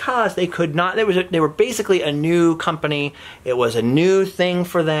is because they could not, they were basically a new company. It was a new thing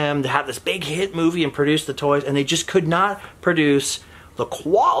for them to have this big hit movie and produce the toys, and they just could not produce the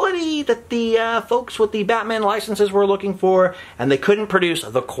quality that the folks with the Batman licenses were looking for, and they couldn't produce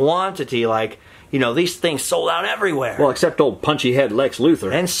the quantity. Like, you know, these things sold out everywhere. Well, except old punchy head Lex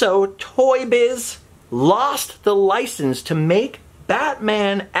Luthor. And so Toy Biz lost the license to make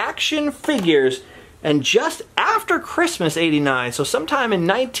Batman action figures. And just after Christmas '89, so sometime in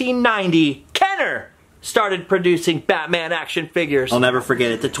 1990, Kenner started producing Batman action figures. I'll never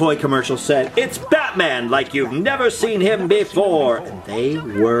forget it. The toy commercial said, "It's Batman like you've never seen him before." And they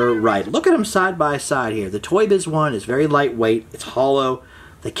were right. Look at them side by side here. The Toy Biz one is very lightweight. It's hollow.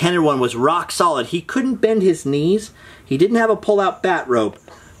 The Kenner one was rock solid. He couldn't bend his knees. He didn't have a pull-out bat rope.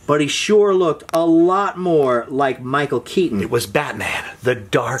 But he sure looked a lot more like Michael Keaton. It was Batman, the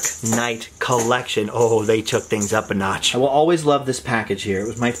Dark Knight collection. Oh, they took things up a notch. I will always love this package here. It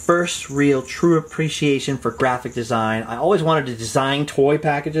was my first real true appreciation for graphic design. I always wanted to design toy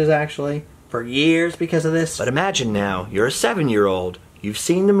packages, actually, for years because of this. But imagine now, you're a 7-year-old. You've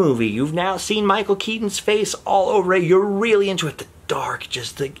seen the movie. You've now seen Michael Keaton's face all over it. You're really into it. The dark,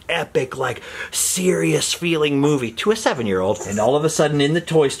 just the epic, like, serious feeling movie to a 7-year-old. And all of a sudden in the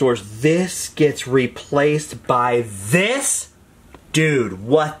toy stores, this gets replaced by this? Dude,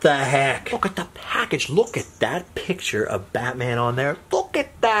 what the heck? Look at the package. Look at that picture of Batman on there. Look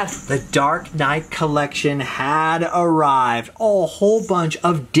at that. The Dark Knight collection had arrived. A whole bunch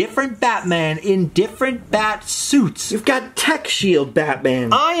of different Batman in different bat suits. You've got Tech Shield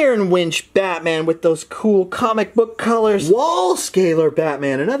Batman, Iron Winch Batman with those cool comic book colors, Wall Scaler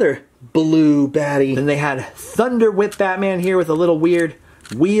Batman, another blue baddie. Then they had Thunder Whip Batman here with a little weird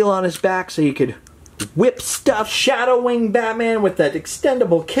wheel on his back so you could whip stuff. Shadow Wing Batman with that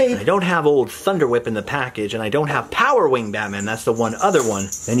extendable cape. I don't have old Thunder Whip in the package, and I don't have Power Wing Batman. That's the one other one.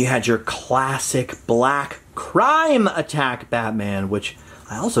 Then you had your classic black Crime Attack Batman, which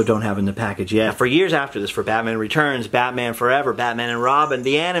I also don't have in the package yet. Now, for years after this, for Batman Returns, Batman Forever, Batman and Robin,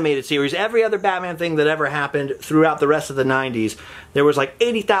 the animated series, every other Batman thing that ever happened throughout the rest of the 90s, there was like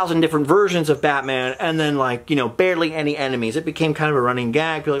 80,000 different versions of Batman, and then like, you know, barely any enemies. It became kind of a running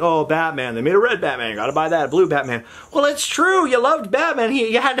gag. People like, oh, Batman, they made a red Batman, you gotta buy that, a blue Batman. Well, it's true, you loved Batman,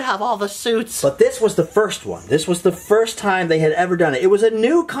 you had to have all the suits. But this was the first one. This was the first time they had ever done it. It was a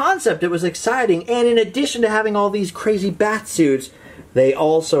new concept, it was exciting, and in addition to having all these crazy bat suits, they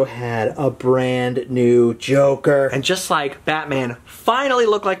also had a brand new Joker. And just like Batman finally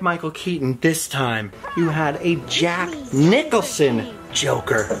looked like Michael Keaton this time, you had a Jack Nicholson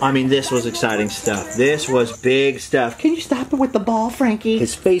Joker. I mean, this was exciting stuff. This was big stuff. Can you stop it with the ball, Frankie?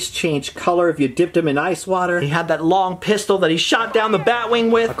 His face changed color if you dipped him in ice water. He had that long pistol that he shot down the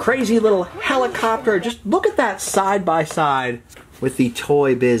Batwing with. A crazy little helicopter. Just look at that side by side with the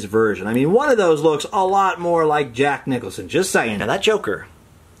Toy Biz version. I mean, one of those looks a lot more like Jack Nicholson, just saying. Now that Joker,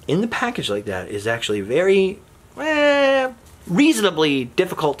 in the package like that, is actually very, reasonably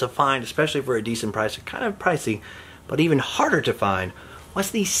difficult to find, especially for a decent price. It's kind of pricey, but even harder to find was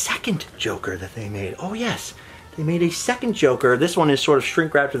the second Joker that they made. Oh yes, they made a second Joker. This one is sort of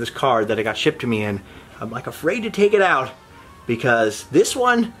shrink wrapped to this card that it got shipped to me in. I'm like afraid to take it out because this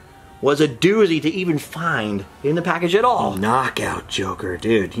one was a doozy to even find in the package at all. Knockout Joker,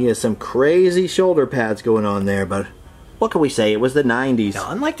 dude. He has some crazy shoulder pads going on there, but what can we say? It was the 90s. Now,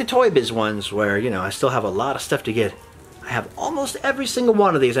 unlike the Toy Biz ones where, you know, I still have a lot of stuff to get, I have almost every single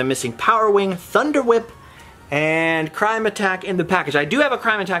one of these. I'm missing Power Wing, Thunder Whip, and Crime Attack in the package. I do have a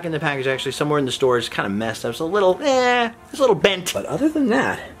Crime Attack in the package, actually, somewhere in the store. It's kind of messed up. It's a little, it's a little bent. But other than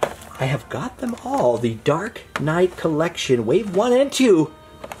that, I have got them all. The Dark Knight Collection, Wave 1 and 2,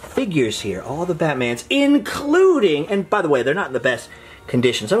 figures here, all the Batmans, including, and by the way, they're not in the best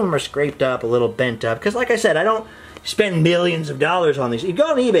condition. Some of them are scraped up, a little bent up, because like I said, I don't spend millions of dollars on these. You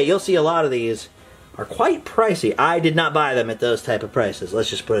go on eBay, you'll see a lot of these are quite pricey. I did not buy them at those type of prices, let's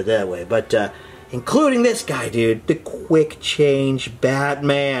just put it that way. But including this guy, dude, the Quick Change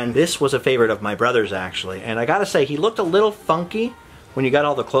Batman. This was a favorite of my brother's, actually, and I gotta say, he looked a little funky when you got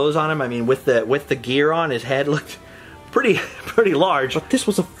all the clothes on him. I mean, with the gear on, his head looked pretty large. But this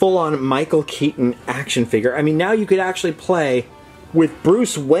was a full-on Michael Keaton action figure. I mean, now you could actually play with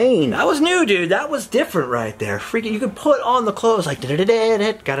Bruce Wayne. That was new, dude. That was different right there. Freaking, you could put on the clothes like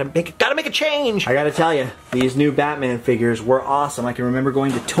gotta make a change. I gotta tell you, these new Batman figures were awesome. I can remember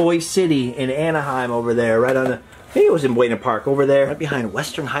going to Toy City in Anaheim over there, right on the, maybe it was in Buena Park over there, right behind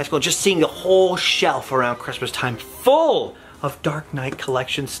Western High School, just seeing the whole shelf around Christmas time full of Dark Knight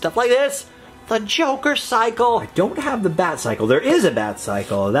collection stuff like this. The Joker Cycle. I don't have the Batcycle. There is a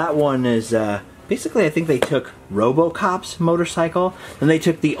Batcycle. That one is, basically I think they took RoboCop's motorcycle, and they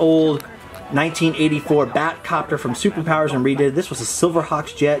took the old 1984 Batcopter from Superpowers and redid it. This was a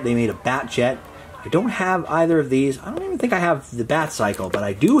Silverhawks jet. They made a Bat jet. I don't have either of these. I don't even think I have the Batcycle, but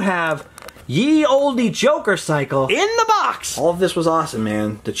I do have ye olde Joker Cycle in the box. All of this was awesome,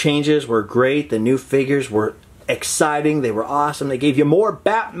 man. The changes were great. The new figures were exciting, they were awesome, they gave you more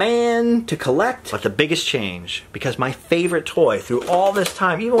Batman to collect. But the biggest change, because my favorite toy through all this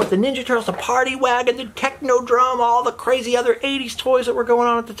time, even with the Ninja Turtles, the Party Wagon, the Technodrome, all the crazy other 80s toys that were going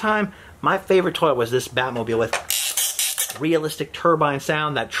on at the time, my favorite toy was this Batmobile with realistic turbine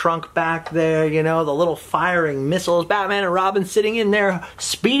sound, that trunk back there, you know, the little firing missiles, Batman and Robin sitting in there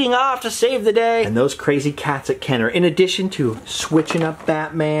speeding off to save the day, and those crazy cats at Kenner, in addition to switching up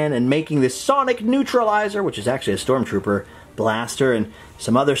Batman and making this sonic neutralizer, which is actually a stormtrooper blaster, and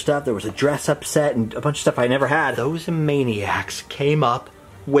some other stuff. There was a dress-up set and a bunch of stuff I never had. Those maniacs came up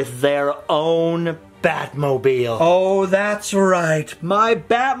with their own Batmobile. Oh, that's right. My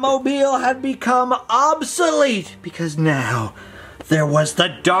Batmobile had become obsolete because now there was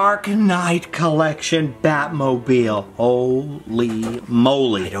the Dark Knight Collection Batmobile. Holy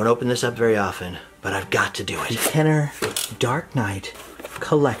moly. I don't open this up very often, but I've got to do it. The Kenner Dark Knight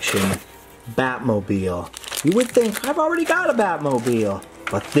Collection Batmobile. You would think I've already got a Batmobile,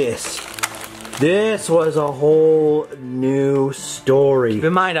 but this This was a whole new story. Keep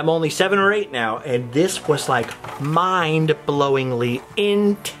in mind, I'm only 7 or 8 now, and this was like mind-blowingly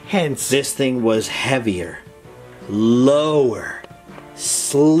intense. This thing was heavier, lower,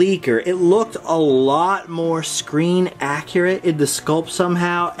 sleeker. It looked a lot more screen accurate in the sculpt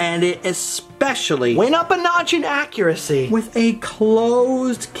somehow, and it especially went up a notch in accuracy with a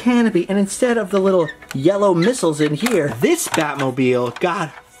closed canopy. And instead of the little yellow missiles in here, this Batmobile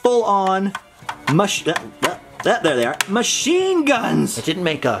got full-on there they are, machine guns. It didn't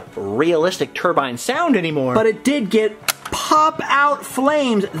make a realistic turbine sound anymore, but it did get pop-out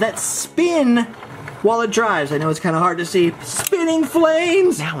flames that spin while it drives. I know it's kind of hard to see. Spinning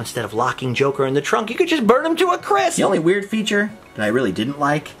flames! Now instead of locking Joker in the trunk, you could just burn him to a crisp! The only weird feature that I really didn't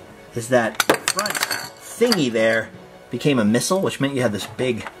like is that front thingy there became a missile, which meant you had this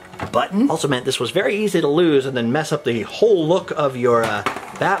big button. Also meant this was very easy to lose and then mess up the whole look of your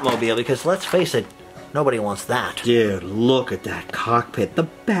Batmobile, because let's face it, nobody wants that. Dude, look at that cockpit. The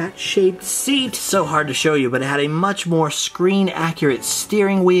bat-shaped seat. So hard to show you, but it had a much more screen-accurate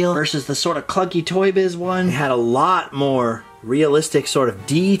steering wheel versus the sort of clunky Toy Biz one. It had a lot more realistic sort of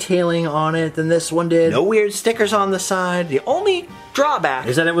detailing on it than this one did. No weird stickers on the side. The only drawback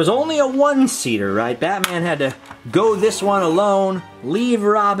is that it was only a one-seater, right? Batman had to go this one alone, leave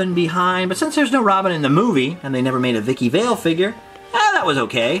Robin behind, but since there's no Robin in the movie, and they never made a Vicky Vale figure, that was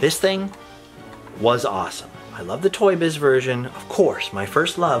okay. This thing was awesome. I love the Toy Biz version. Of course, my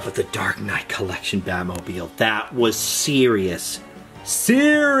first love was the Dark Knight Collection Batmobile. That was serious.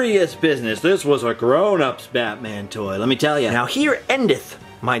 Serious business. This was a grown-ups Batman toy, let me tell you. Now here endeth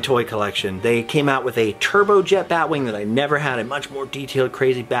my toy collection. They came out with a turbojet Batwing that I never had, a much more detailed,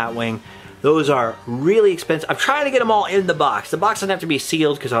 crazy Batwing. Those are really expensive. I'm trying to get them all in the box. The box doesn't have to be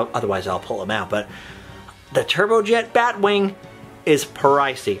sealed because otherwise I'll pull them out, but the turbojet Batwing is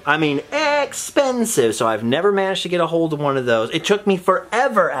pricey. I mean, expensive. So I've never managed to get a hold of one of those. It took me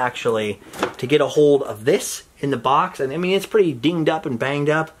forever, actually, to get a hold of this in the box. And I mean, it's pretty dinged up and banged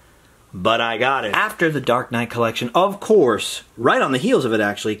up, but I got it. After the Dark Knight collection, of course, right on the heels of it,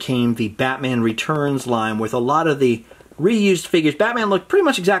 actually, came the Batman Returns line with a lot of the reused figures. Batman looked pretty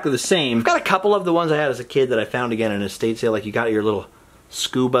much exactly the same. I've got a couple of the ones I had as a kid that I found again in a estate sale. Like you got your little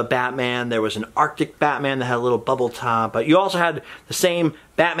scuba Batman, there was an Arctic Batman that had a little bubble top, but you also had the same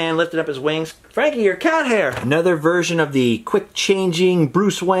Batman lifted up his wings. Frankie, your cat hair! Another version of the quick-changing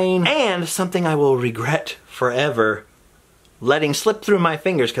Bruce Wayne, and something I will regret forever letting slip through my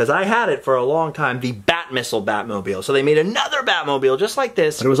fingers, because I had it for a long time, the Bat-Missile Batmobile. So they made another Batmobile just like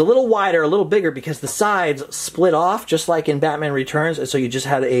this, but it was a little wider, a little bigger, because the sides split off, just like in Batman Returns, and so you just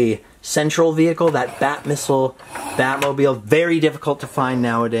had a central vehicle, that Bat-Missile Batmobile. Very difficult to find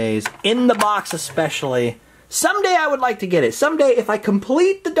nowadays, in the box especially. Someday I would like to get it. Someday, if I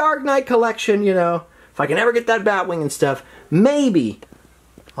complete the Dark Knight collection, you know, if I can ever get that Batwing and stuff, maybe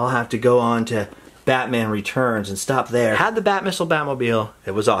I'll have to go on to Batman Returns and stop there. Had the Bat-Missile Batmobile,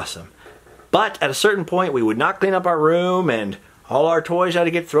 it was awesome. But at a certain point, we would not clean up our room and all our toys had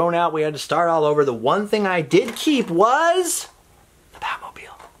to get thrown out. We had to start all over. The one thing I did keep was the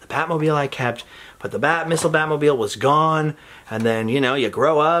Batmobile. The Batmobile I kept, but the Bat-Missile Batmobile was gone. And then, you know, you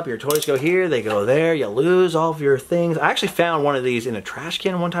grow up, your toys go here, they go there, you lose all of your things. I actually found one of these in a trash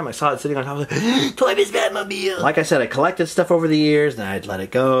can one time. I saw it sitting on top. I was like, Toy Biz Batmobile! Like I said, I collected stuff over the years, then I'd let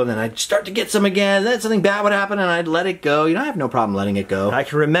it go, then I'd start to get some again, then something bad would happen and I'd let it go. You know, I have no problem letting it go. I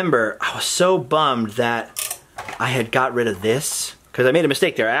can remember, I was so bummed that I had got rid of this, because I made a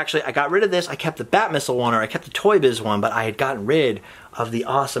mistake there. I got rid of this, I kept the Bat-Missile one, or I kept the Toy Biz one, but I had gotten rid of the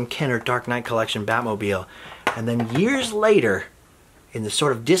awesome Kenner Dark Knight Collection Batmobile. And then years later, in the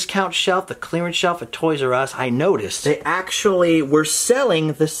sort of discount shelf, the clearance shelf at Toys R Us, I noticed they actually were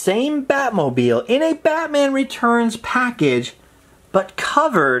selling the same Batmobile in a Batman Returns package, but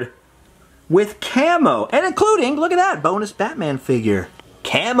covered with camo. And including, look at that, bonus Batman figure.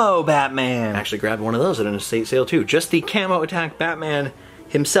 Camo Batman. I actually grabbed one of those at an estate sale too. Just the camo attack Batman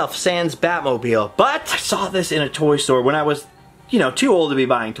himself, sans Batmobile. But I saw this in a toy store when I was, you know, too old to be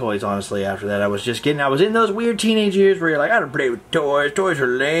buying toys, honestly, after that. I was in those weird teenage years where you're like, I don't play with toys, toys are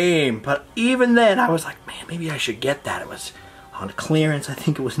lame. But even then, I was like, man, maybe I should get that. It was on clearance, I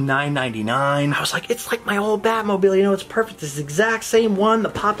think it was $9.99. I was like, it's like my old Batmobile, you know, it's perfect. It's the exact same one, the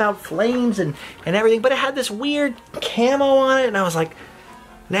pop-out flames and everything, but it had this weird camo on it, and I was like,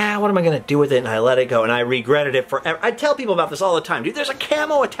 nah, what am I going to do with it? And I let it go, and I regretted it forever. I tell people about this all the time. Dude, there's a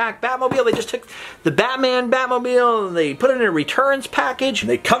camo attack Batmobile. They just took the Batman Batmobile, and they put it in a returns package, and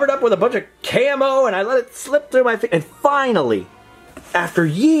they covered up with a bunch of camo, and I let it slip through my fingers. And finally, after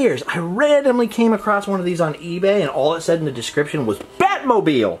years, I randomly came across one of these on eBay, and all it said in the description was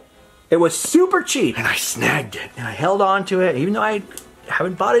Batmobile. It was super cheap, and I snagged it, and I held on to it, even though I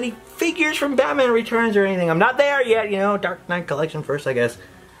haven't bought any figures from Batman Returns or anything. I'm not there yet, you know, Dark Knight Collection first, I guess.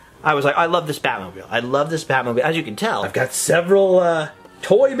 I was like, I love this Batmobile. I love this Batmobile. As you can tell, I've got several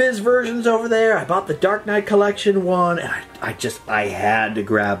Toy Biz versions over there. I bought the Dark Knight Collection one, and I had to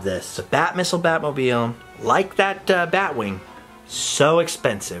grab this. It's a Bat Missile Batmobile, like that Batwing. So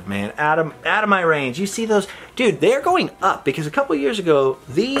expensive, man. Out of my range. You see those? Dude, they're going up because a couple years ago,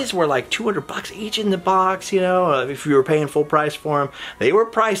 these were like $200 each in the box, you know, if you were paying full price for them. They were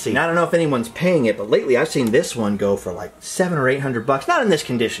pricey. And I don't know if anyone's paying it, but lately I've seen this one go for like $700 or $800. Not in this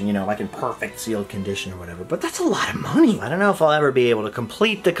condition, you know, like in perfect sealed condition or whatever, but that's a lot of money. I don't know if I'll ever be able to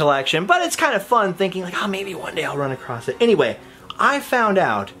complete the collection, but it's kind of fun thinking like, oh, maybe one day I'll run across it. Anyway, I found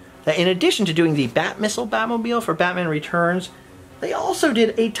out that in addition to doing the Bat Missile Batmobile for Batman Returns, they also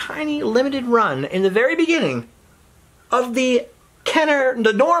did a tiny limited run in the very beginning of the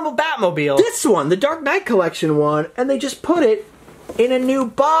normal Batmobile. This one, the Dark Knight Collection one, and they just put it in a new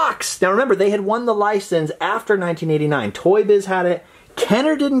box. Now remember, they had won the license after 1989. Toy Biz had it.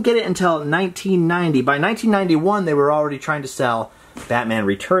 Kenner didn't get it until 1990. By 1991, they were already trying to sell Batman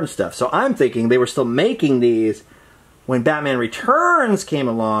Returns stuff. So I'm thinking they were still making these when Batman Returns came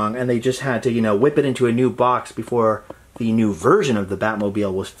along, and they just had to, you know, whip it into a new box before the new version of the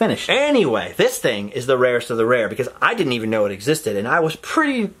Batmobile was finished. Anyway, this thing is the rarest of the rare because I didn't even know it existed, and I was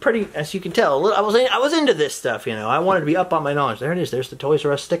pretty, as you can tell, I was into this stuff, you know. I wanted to be up on my knowledge. There it is. There's the Toys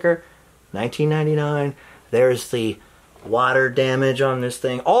R Us sticker, 1999. There's the water damage on this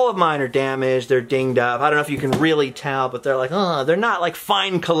thing. All of mine are damaged. They're dinged up. I don't know if you can really tell, but they're like, they're not like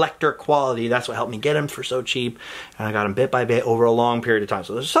fine collector quality. That's what helped me get them for so cheap. And I got them bit by bit over a long period of time.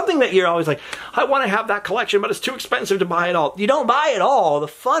 So there's something that you're always like, I want to have that collection, but it's too expensive to buy it all. You don't buy it all. The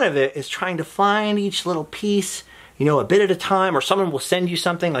fun of it is trying to find each little piece, you know, a bit at a time, or someone will send you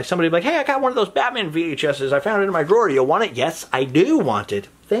something, like somebody will be like, hey, I got one of those Batman VHSs. I found it in my drawer. Do you want it? Yes, I do want it.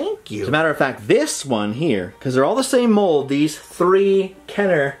 Thank you. As a matter of fact, this one here, because they're all the same mold, these three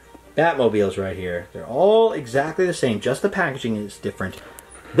Kenner Batmobiles right here, they're all exactly the same, just the packaging is different.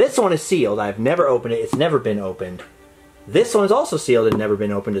 This one is sealed. I've never opened it. It's never been opened. This one is also sealed and never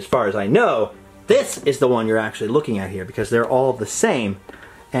been opened as far as I know. This is the one you're actually looking at here because they're all the same.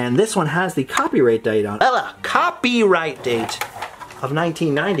 And this one has the copyright date on it. Copyright date of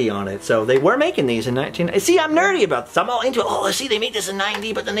 1990 on it. So they were making these in 1990. See, I'm nerdy about this. I'm all into it. Oh, see, they made this in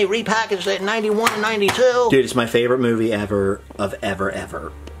 90, but then they repackaged it in 91 and 92. Dude, it's my favorite movie ever of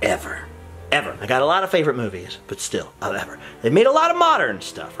ever. I got a lot of favorite movies, but still, ever. They've made a lot of modern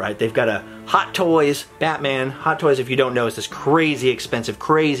stuff, right? They've got a Hot Toys Batman. Hot Toys, if you don't know, is this crazy expensive,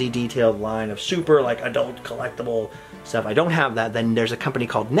 crazy detailed line of super, like, adult collectible stuff. I don't have that. Then there's a company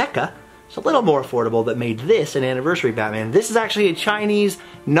called NECA. It's a little more affordable that made this an anniversary Batman. This is actually a Chinese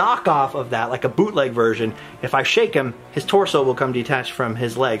knockoff of that, like a bootleg version. If I shake him, his torso will come detached from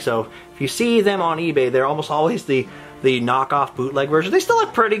his leg. So if you see them on eBay, they're almost always the knockoff bootleg version. They still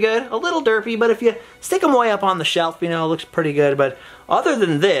look pretty good, a little derpy, but if you stick them way up on the shelf, you know, it looks pretty good. But other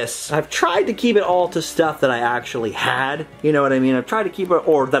than this, I've tried to keep it all to stuff that I actually had, you know what I mean? I've tried to keep it,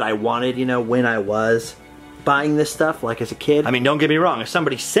 or that I wanted, you know, when I was buying this stuff, like as a kid. I mean, don't get me wrong, if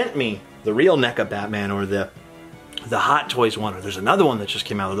somebody sent me the real NECA Batman or the Hot Toys one, or there's another one that just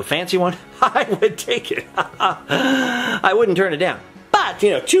came out, or the fancy one, I would take it. I wouldn't turn it down. But,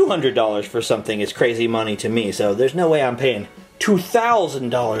 you know, $200 for something is crazy money to me, so there's no way I'm paying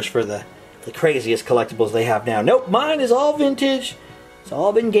 $2,000 for the craziest collectibles they have now. Nope, mine is all vintage. It's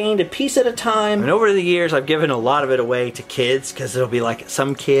all been gained a piece at a time. And over the years, I've given a lot of it away to kids, because it'll be like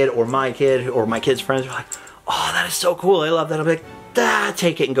some kid or my kid's friends are like, oh, that is so cool, I love that. I'll be like,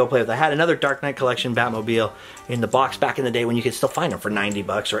 take it and go play with it. I had another Dark Knight Collection Batmobile in the box back in the day when you could still find them for 90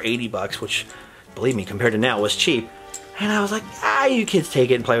 bucks or 80 bucks, which, believe me, compared to now, was cheap. And I was like, you kids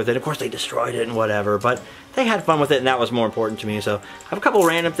take it and play with it. Of course, they destroyed it and whatever, but they had fun with it, and that was more important to me. So I have a couple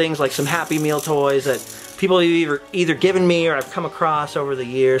random things, like some Happy Meal toys that people have either given me or I've come across over the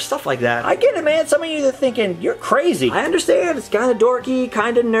years, stuff like that. I get it, man. Some of you are thinking, you're crazy. I understand. It's kind of dorky,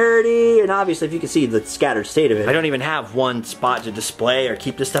 kind of nerdy, and obviously, if you can see the scattered state of it, I don't even have one spot to display or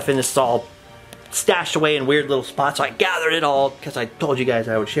keep this stuff in. This all stashed away in weird little spots, so I gathered it all because I told you guys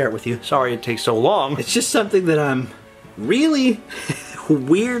I would share it with you. Sorry it takes so long. It's just something that I'm really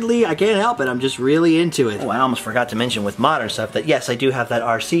weirdly, I can't help it, I'm just really into it. Oh, I almost forgot to mention with modern stuff that yes, I do have that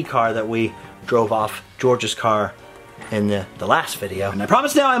RC car that we drove off George's car in the last video. And I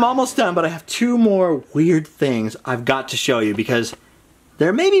promise now I'm almost done, but I have two more weird things I've got to show you because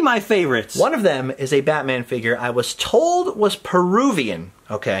they're maybe my favorites. One of them is a Batman figure I was told was Peruvian,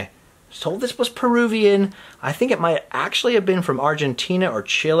 okay? was told this was Peruvian. I think it might actually have been from Argentina or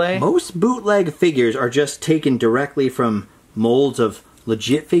Chile. Most bootleg figures are just taken directly from molds of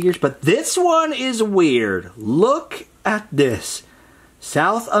legit figures, but this one is weird. Look at this.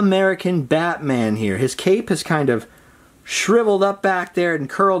 South American Batman here. His cape is kind of shriveled up back there and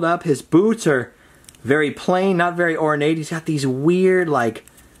curled up. His boots are very plain, not very ornate. He's got these weird, like,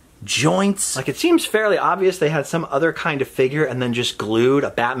 joints. Like, it seems fairly obvious they had some other kind of figure and then just glued a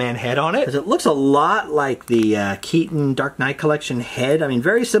Batman head on it. Because it looks a lot like the Keaton Dark Knight Collection head. I mean,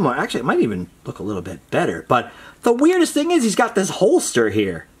 very similar. Actually, it might even look a little bit better. But the weirdest thing is he's got this holster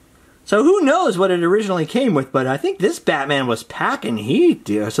here. So who knows what it originally came with, but I think this Batman was packing heat,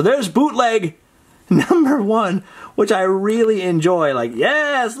 dude. So there's bootleg #1, which I really enjoy. Like,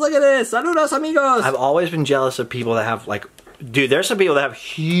 yes, look at this. Saludos, amigos. I've always been jealous of people that have, like, dude, there's some people that have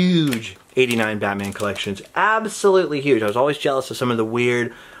huge 89 Batman collections. Absolutely huge. I was always jealous of some of the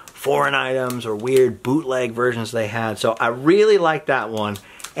weird foreign items or weird bootleg versions they had. So I really liked that one.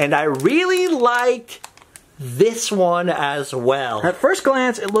 And I really liked this one as well. At first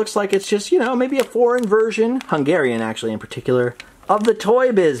glance, it looks like it's just, you know, maybe a foreign version, Hungarian actually in particular, of the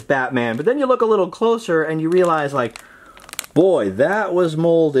Toy Biz Batman. But then you look a little closer and you realize, like, boy, that was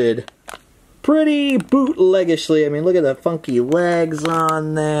molded pretty bootleggishly. I mean, look at the funky legs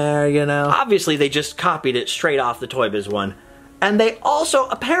on there, you know. Obviously, they just copied it straight off the Toy Biz one. And they also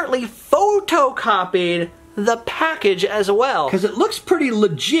apparently photocopied the package as well. Because it looks pretty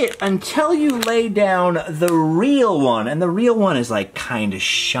legit until you lay down the real one. And the real one is like kind of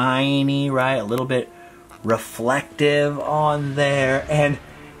shiny, right? A little bit reflective on there. And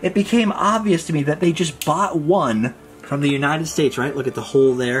it became obvious to me that they just bought one from the United States, right? Look at the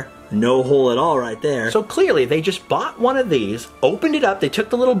hole there. No hole at all right there. So clearly they just bought one of these, opened it up, they took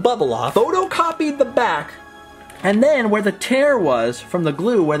the little bubble off, photocopied the back, and then where the tear was from the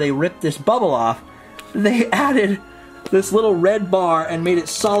glue where they ripped this bubble off, they added this little red bar and made it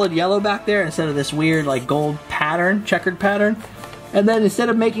solid yellow back there instead of this weird like gold pattern, checkered pattern. And then instead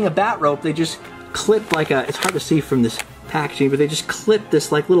of making a bat rope, they just clipped like a, it's hard to see from this packaging, but they just clipped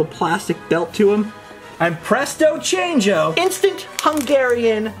this like little plastic belt to him. And presto changeo, instant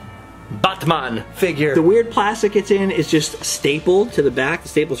Hungarian Batman figure. The weird plastic it's in is just stapled to the back. The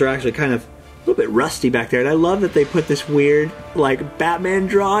staples are actually kind of a little bit rusty back there. And I love that they put this weird, like, Batman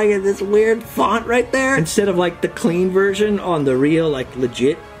drawing in this weird font right there. Instead of, like, the clean version on the real, like,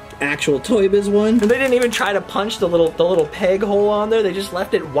 legit, actual Toy Biz one. And they didn't even try to punch the little peg hole on there. They just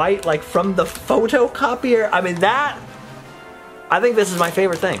left it white, like, from the photocopier. I mean, I think this is my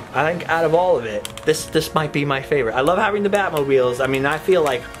favorite thing. I think out of all of it, this might be my favorite. I love having the Batmobiles. I mean, I feel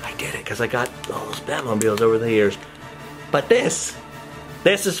like I did it because I got all those Batmobiles over the years. But this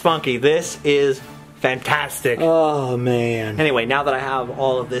is funky. This is fantastic. Oh, man. Anyway, now that I have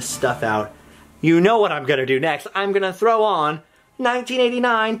all of this stuff out, you know what I'm gonna do next. I'm gonna throw on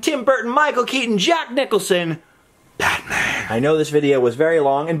 1989 Tim Burton, Michael Keaton, Jack Nicholson, Batman. I know this video was very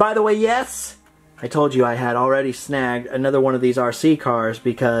long, and by the way, yes, I told you I had already snagged another one of these RC cars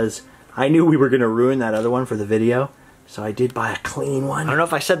because I knew we were going to ruin that other one for the video. So I did buy a clean one. I don't know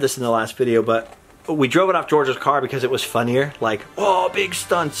if I said this in the last video, but we drove it off George's car because it was funnier. Like, oh, big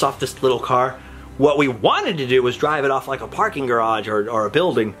stunts off this little car. What we wanted to do was drive it off like a parking garage or a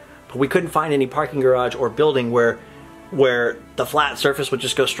building, but we couldn't find any parking garage or building where the flat surface would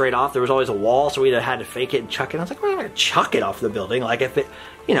just go straight off. There was always a wall, so we either had to fake it and chuck it. I was like, well, I'm not gonna chuck it off the building. Like, if it,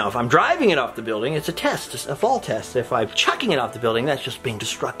 you know, if I'm driving it off the building, it's a test, a fall test. If I'm chucking it off the building, that's just being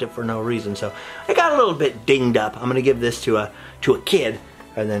destructive for no reason. So I got a little bit dinged up. I'm gonna give this to a kid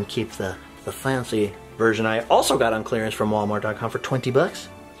and then keep the fancy version I also got on clearance from Walmart.com for 20 bucks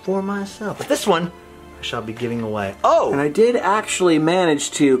for myself. But this one I shall be giving away. Oh! And I did actually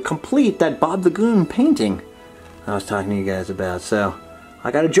manage to complete that Bob the Goon painting I was talking to you guys about. So I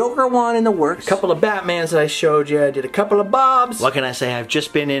got a Joker one in the works. A couple of Batmans that I showed you. I did a couple of Bobs. What can I say? I've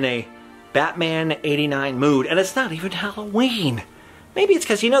just been in a Batman 89 mood, and it's not even Halloween. Maybe it's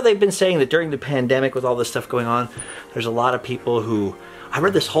because, you know, they've been saying that during the pandemic with all this stuff going on, there's a lot of people who, I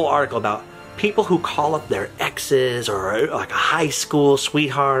read this whole article about people who call up their exes or like a high school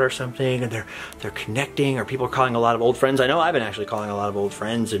sweetheart or something, and they're connecting, or people are calling a lot of old friends. I know I've been actually calling a lot of old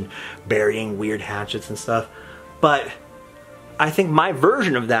friends and burying weird hatchets and stuff. But I think my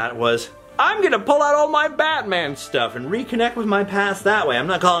version of that was, I'm gonna pull out all my Batman stuff and reconnect with my past that way. I'm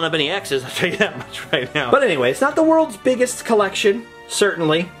not calling up any exes, I'll tell you that much right now. But anyway, it's not the world's biggest collection,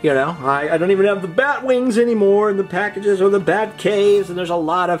 certainly, you know. I don't even have the Batwings anymore in the packages or the Bat Caves, and there's a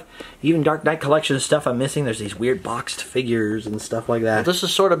lot of even Dark Knight collection stuff I'm missing. There's these weird boxed figures and stuff like that. This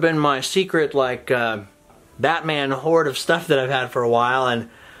has sort of been my secret, like, Batman hoard of stuff that I've had for a while, and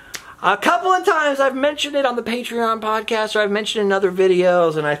A couple of times I've mentioned it on the Patreon podcast, or I've mentioned it in other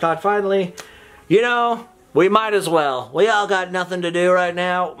videos, and I thought finally, you know, we might as well. We all got nothing to do right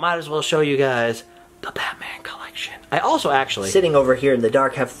now. Might as well show you guys the Batman collection. I also actually, sitting over here in the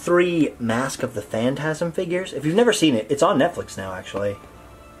dark, have 3 Mask of the Phantasm figures. If you've never seen it, it's on Netflix now, actually.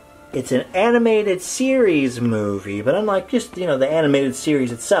 It's an animated series movie, but unlike just, you know, the animated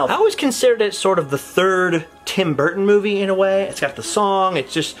series itself, I always considered it sort of the 3rd Tim Burton movie in a way. It's got the song,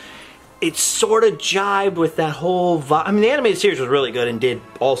 it's just, it sort of jibed with that whole vibe. I mean, the animated series was really good and did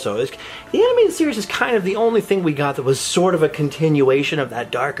also. The animated series is kind of the only thing we got that was sort of a continuation of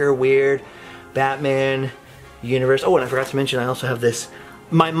that darker, weird Batman universe. Oh, and I forgot to mention, I also have this.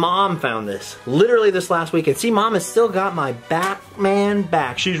 My mom found this literally this last week, and see, Mom has still got my Batman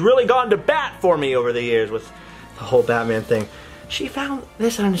back. She's really gone to bat for me over the years with the whole Batman thing. She found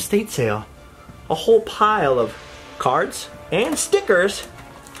this at an estate sale. A whole pile of cards and stickers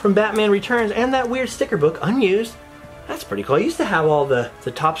from Batman Returns, and that weird sticker book, unused. That's pretty cool. I used to have all the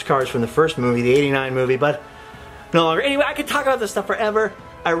Topps cards from the first movie, the '89 movie, but no longer. Anyway, I could talk about this stuff forever.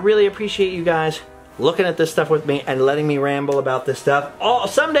 I really appreciate you guys looking at this stuff with me and letting me ramble about this stuff.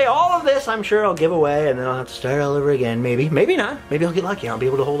 Someday, all of this, I'm sure I'll give away, and then I'll have to start all over again. Maybe, maybe not. Maybe I'll get lucky. I'll be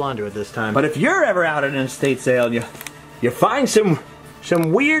able to hold on to it this time. But if you're ever out at an estate sale and you find some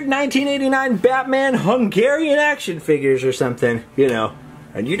weird 1989 Batman Hungarian action figures or something, you know,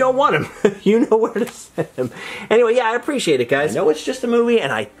 and you don't want them, you know where to send them. Anyway, yeah, I appreciate it, guys. I know it's just a movie, and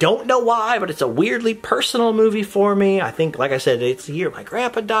I don't know why, but it's a weirdly personal movie for me. I think, like I said, it's the year my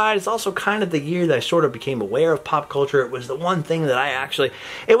grandpa died. It's also kind of the year that I sort of became aware of pop culture. It was the one thing that I actually,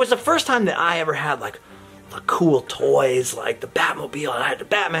 it was the first time that I ever had, like, the cool toys, like the Batmobile, and I had the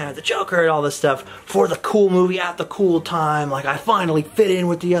Batman, and the Joker, and all this stuff for the cool movie at the cool time. Like, I finally fit in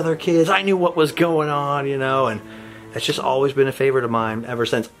with the other kids. I knew what was going on, you know, and it's just always been a favorite of mine ever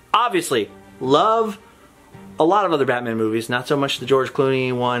since. Obviously, love a lot of other Batman movies, not so much the George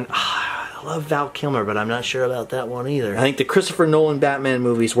Clooney one. I love Val Kilmer, but I'm not sure about that one either. I think the Christopher Nolan Batman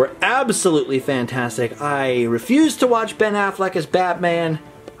movies were absolutely fantastic. I refused to watch Ben Affleck as Batman.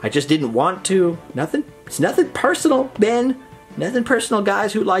 I just didn't want to. It's nothing personal, Ben. Nothing personal,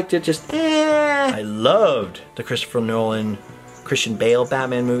 guys who liked it, just I loved the Christopher Nolan, Christian Bale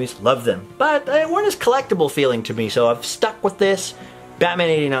Batman movies, love them, but they weren't as collectible feeling to me, so I've stuck with this Batman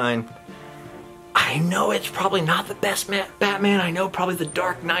 '89. I know it's probably not the best Batman. I know probably The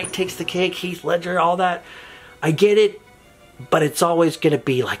Dark Knight takes the cake, Heath Ledger, all that. I get it, but it's always gonna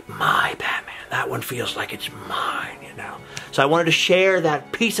be like my Batman. That one feels like it's mine, you know. So I wanted to share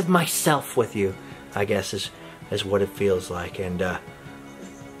that piece of myself with you, I guess, is what it feels like, and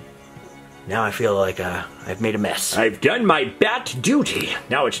now I feel like I've made a mess. I've done my bat duty.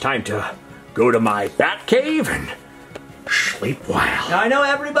 Now it's time to go to my bat cave and sleep while. Now I know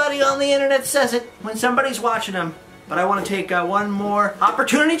everybody on the internet says it when somebody's watching them, but I want to take one more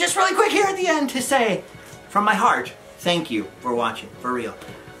opportunity just really quick here at the end to say, from my heart, thank you for watching, for real.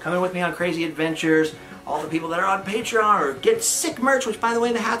 Coming with me on crazy adventures, all the people that are on Patreon or get sick merch, which by the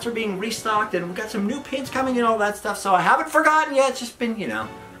way, the hats are being restocked, and we've got some new pins coming and all that stuff, so I haven't forgotten yet. It's just been, you know,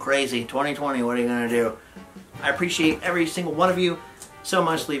 crazy. 2020, what are you gonna do? I appreciate every single one of you so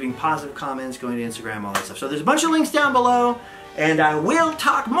much, leaving positive comments, going to Instagram, all that stuff. So there's a bunch of links down below, and I will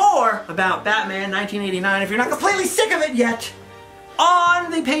talk more about Batman 1989 if you're not completely sick of it yet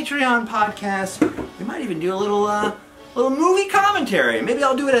on the Patreon podcast. We might even do a little movie commentary. Maybe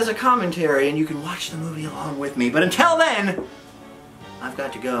I'll do it as a commentary and you can watch the movie along with me. But until then, I've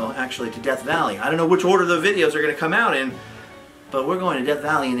got to go actually to Death Valley. I don't know which order the videos are gonna come out in, but we're going to Death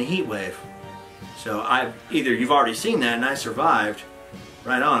Valley in a heat wave. So either you've already seen that and I survived,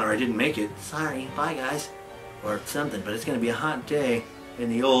 right on, or I didn't make it. Sorry, bye guys. Or something, but it's going to be a hot day in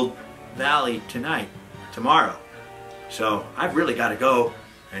the old valley tomorrow. So I've really got to go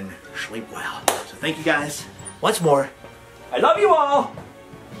and sleep well. So thank you guys once more. I love you all.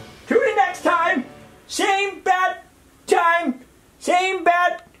 Tune in next time. Same bat time, same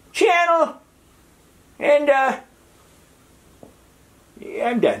bat channel. And yeah,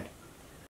 I'm done.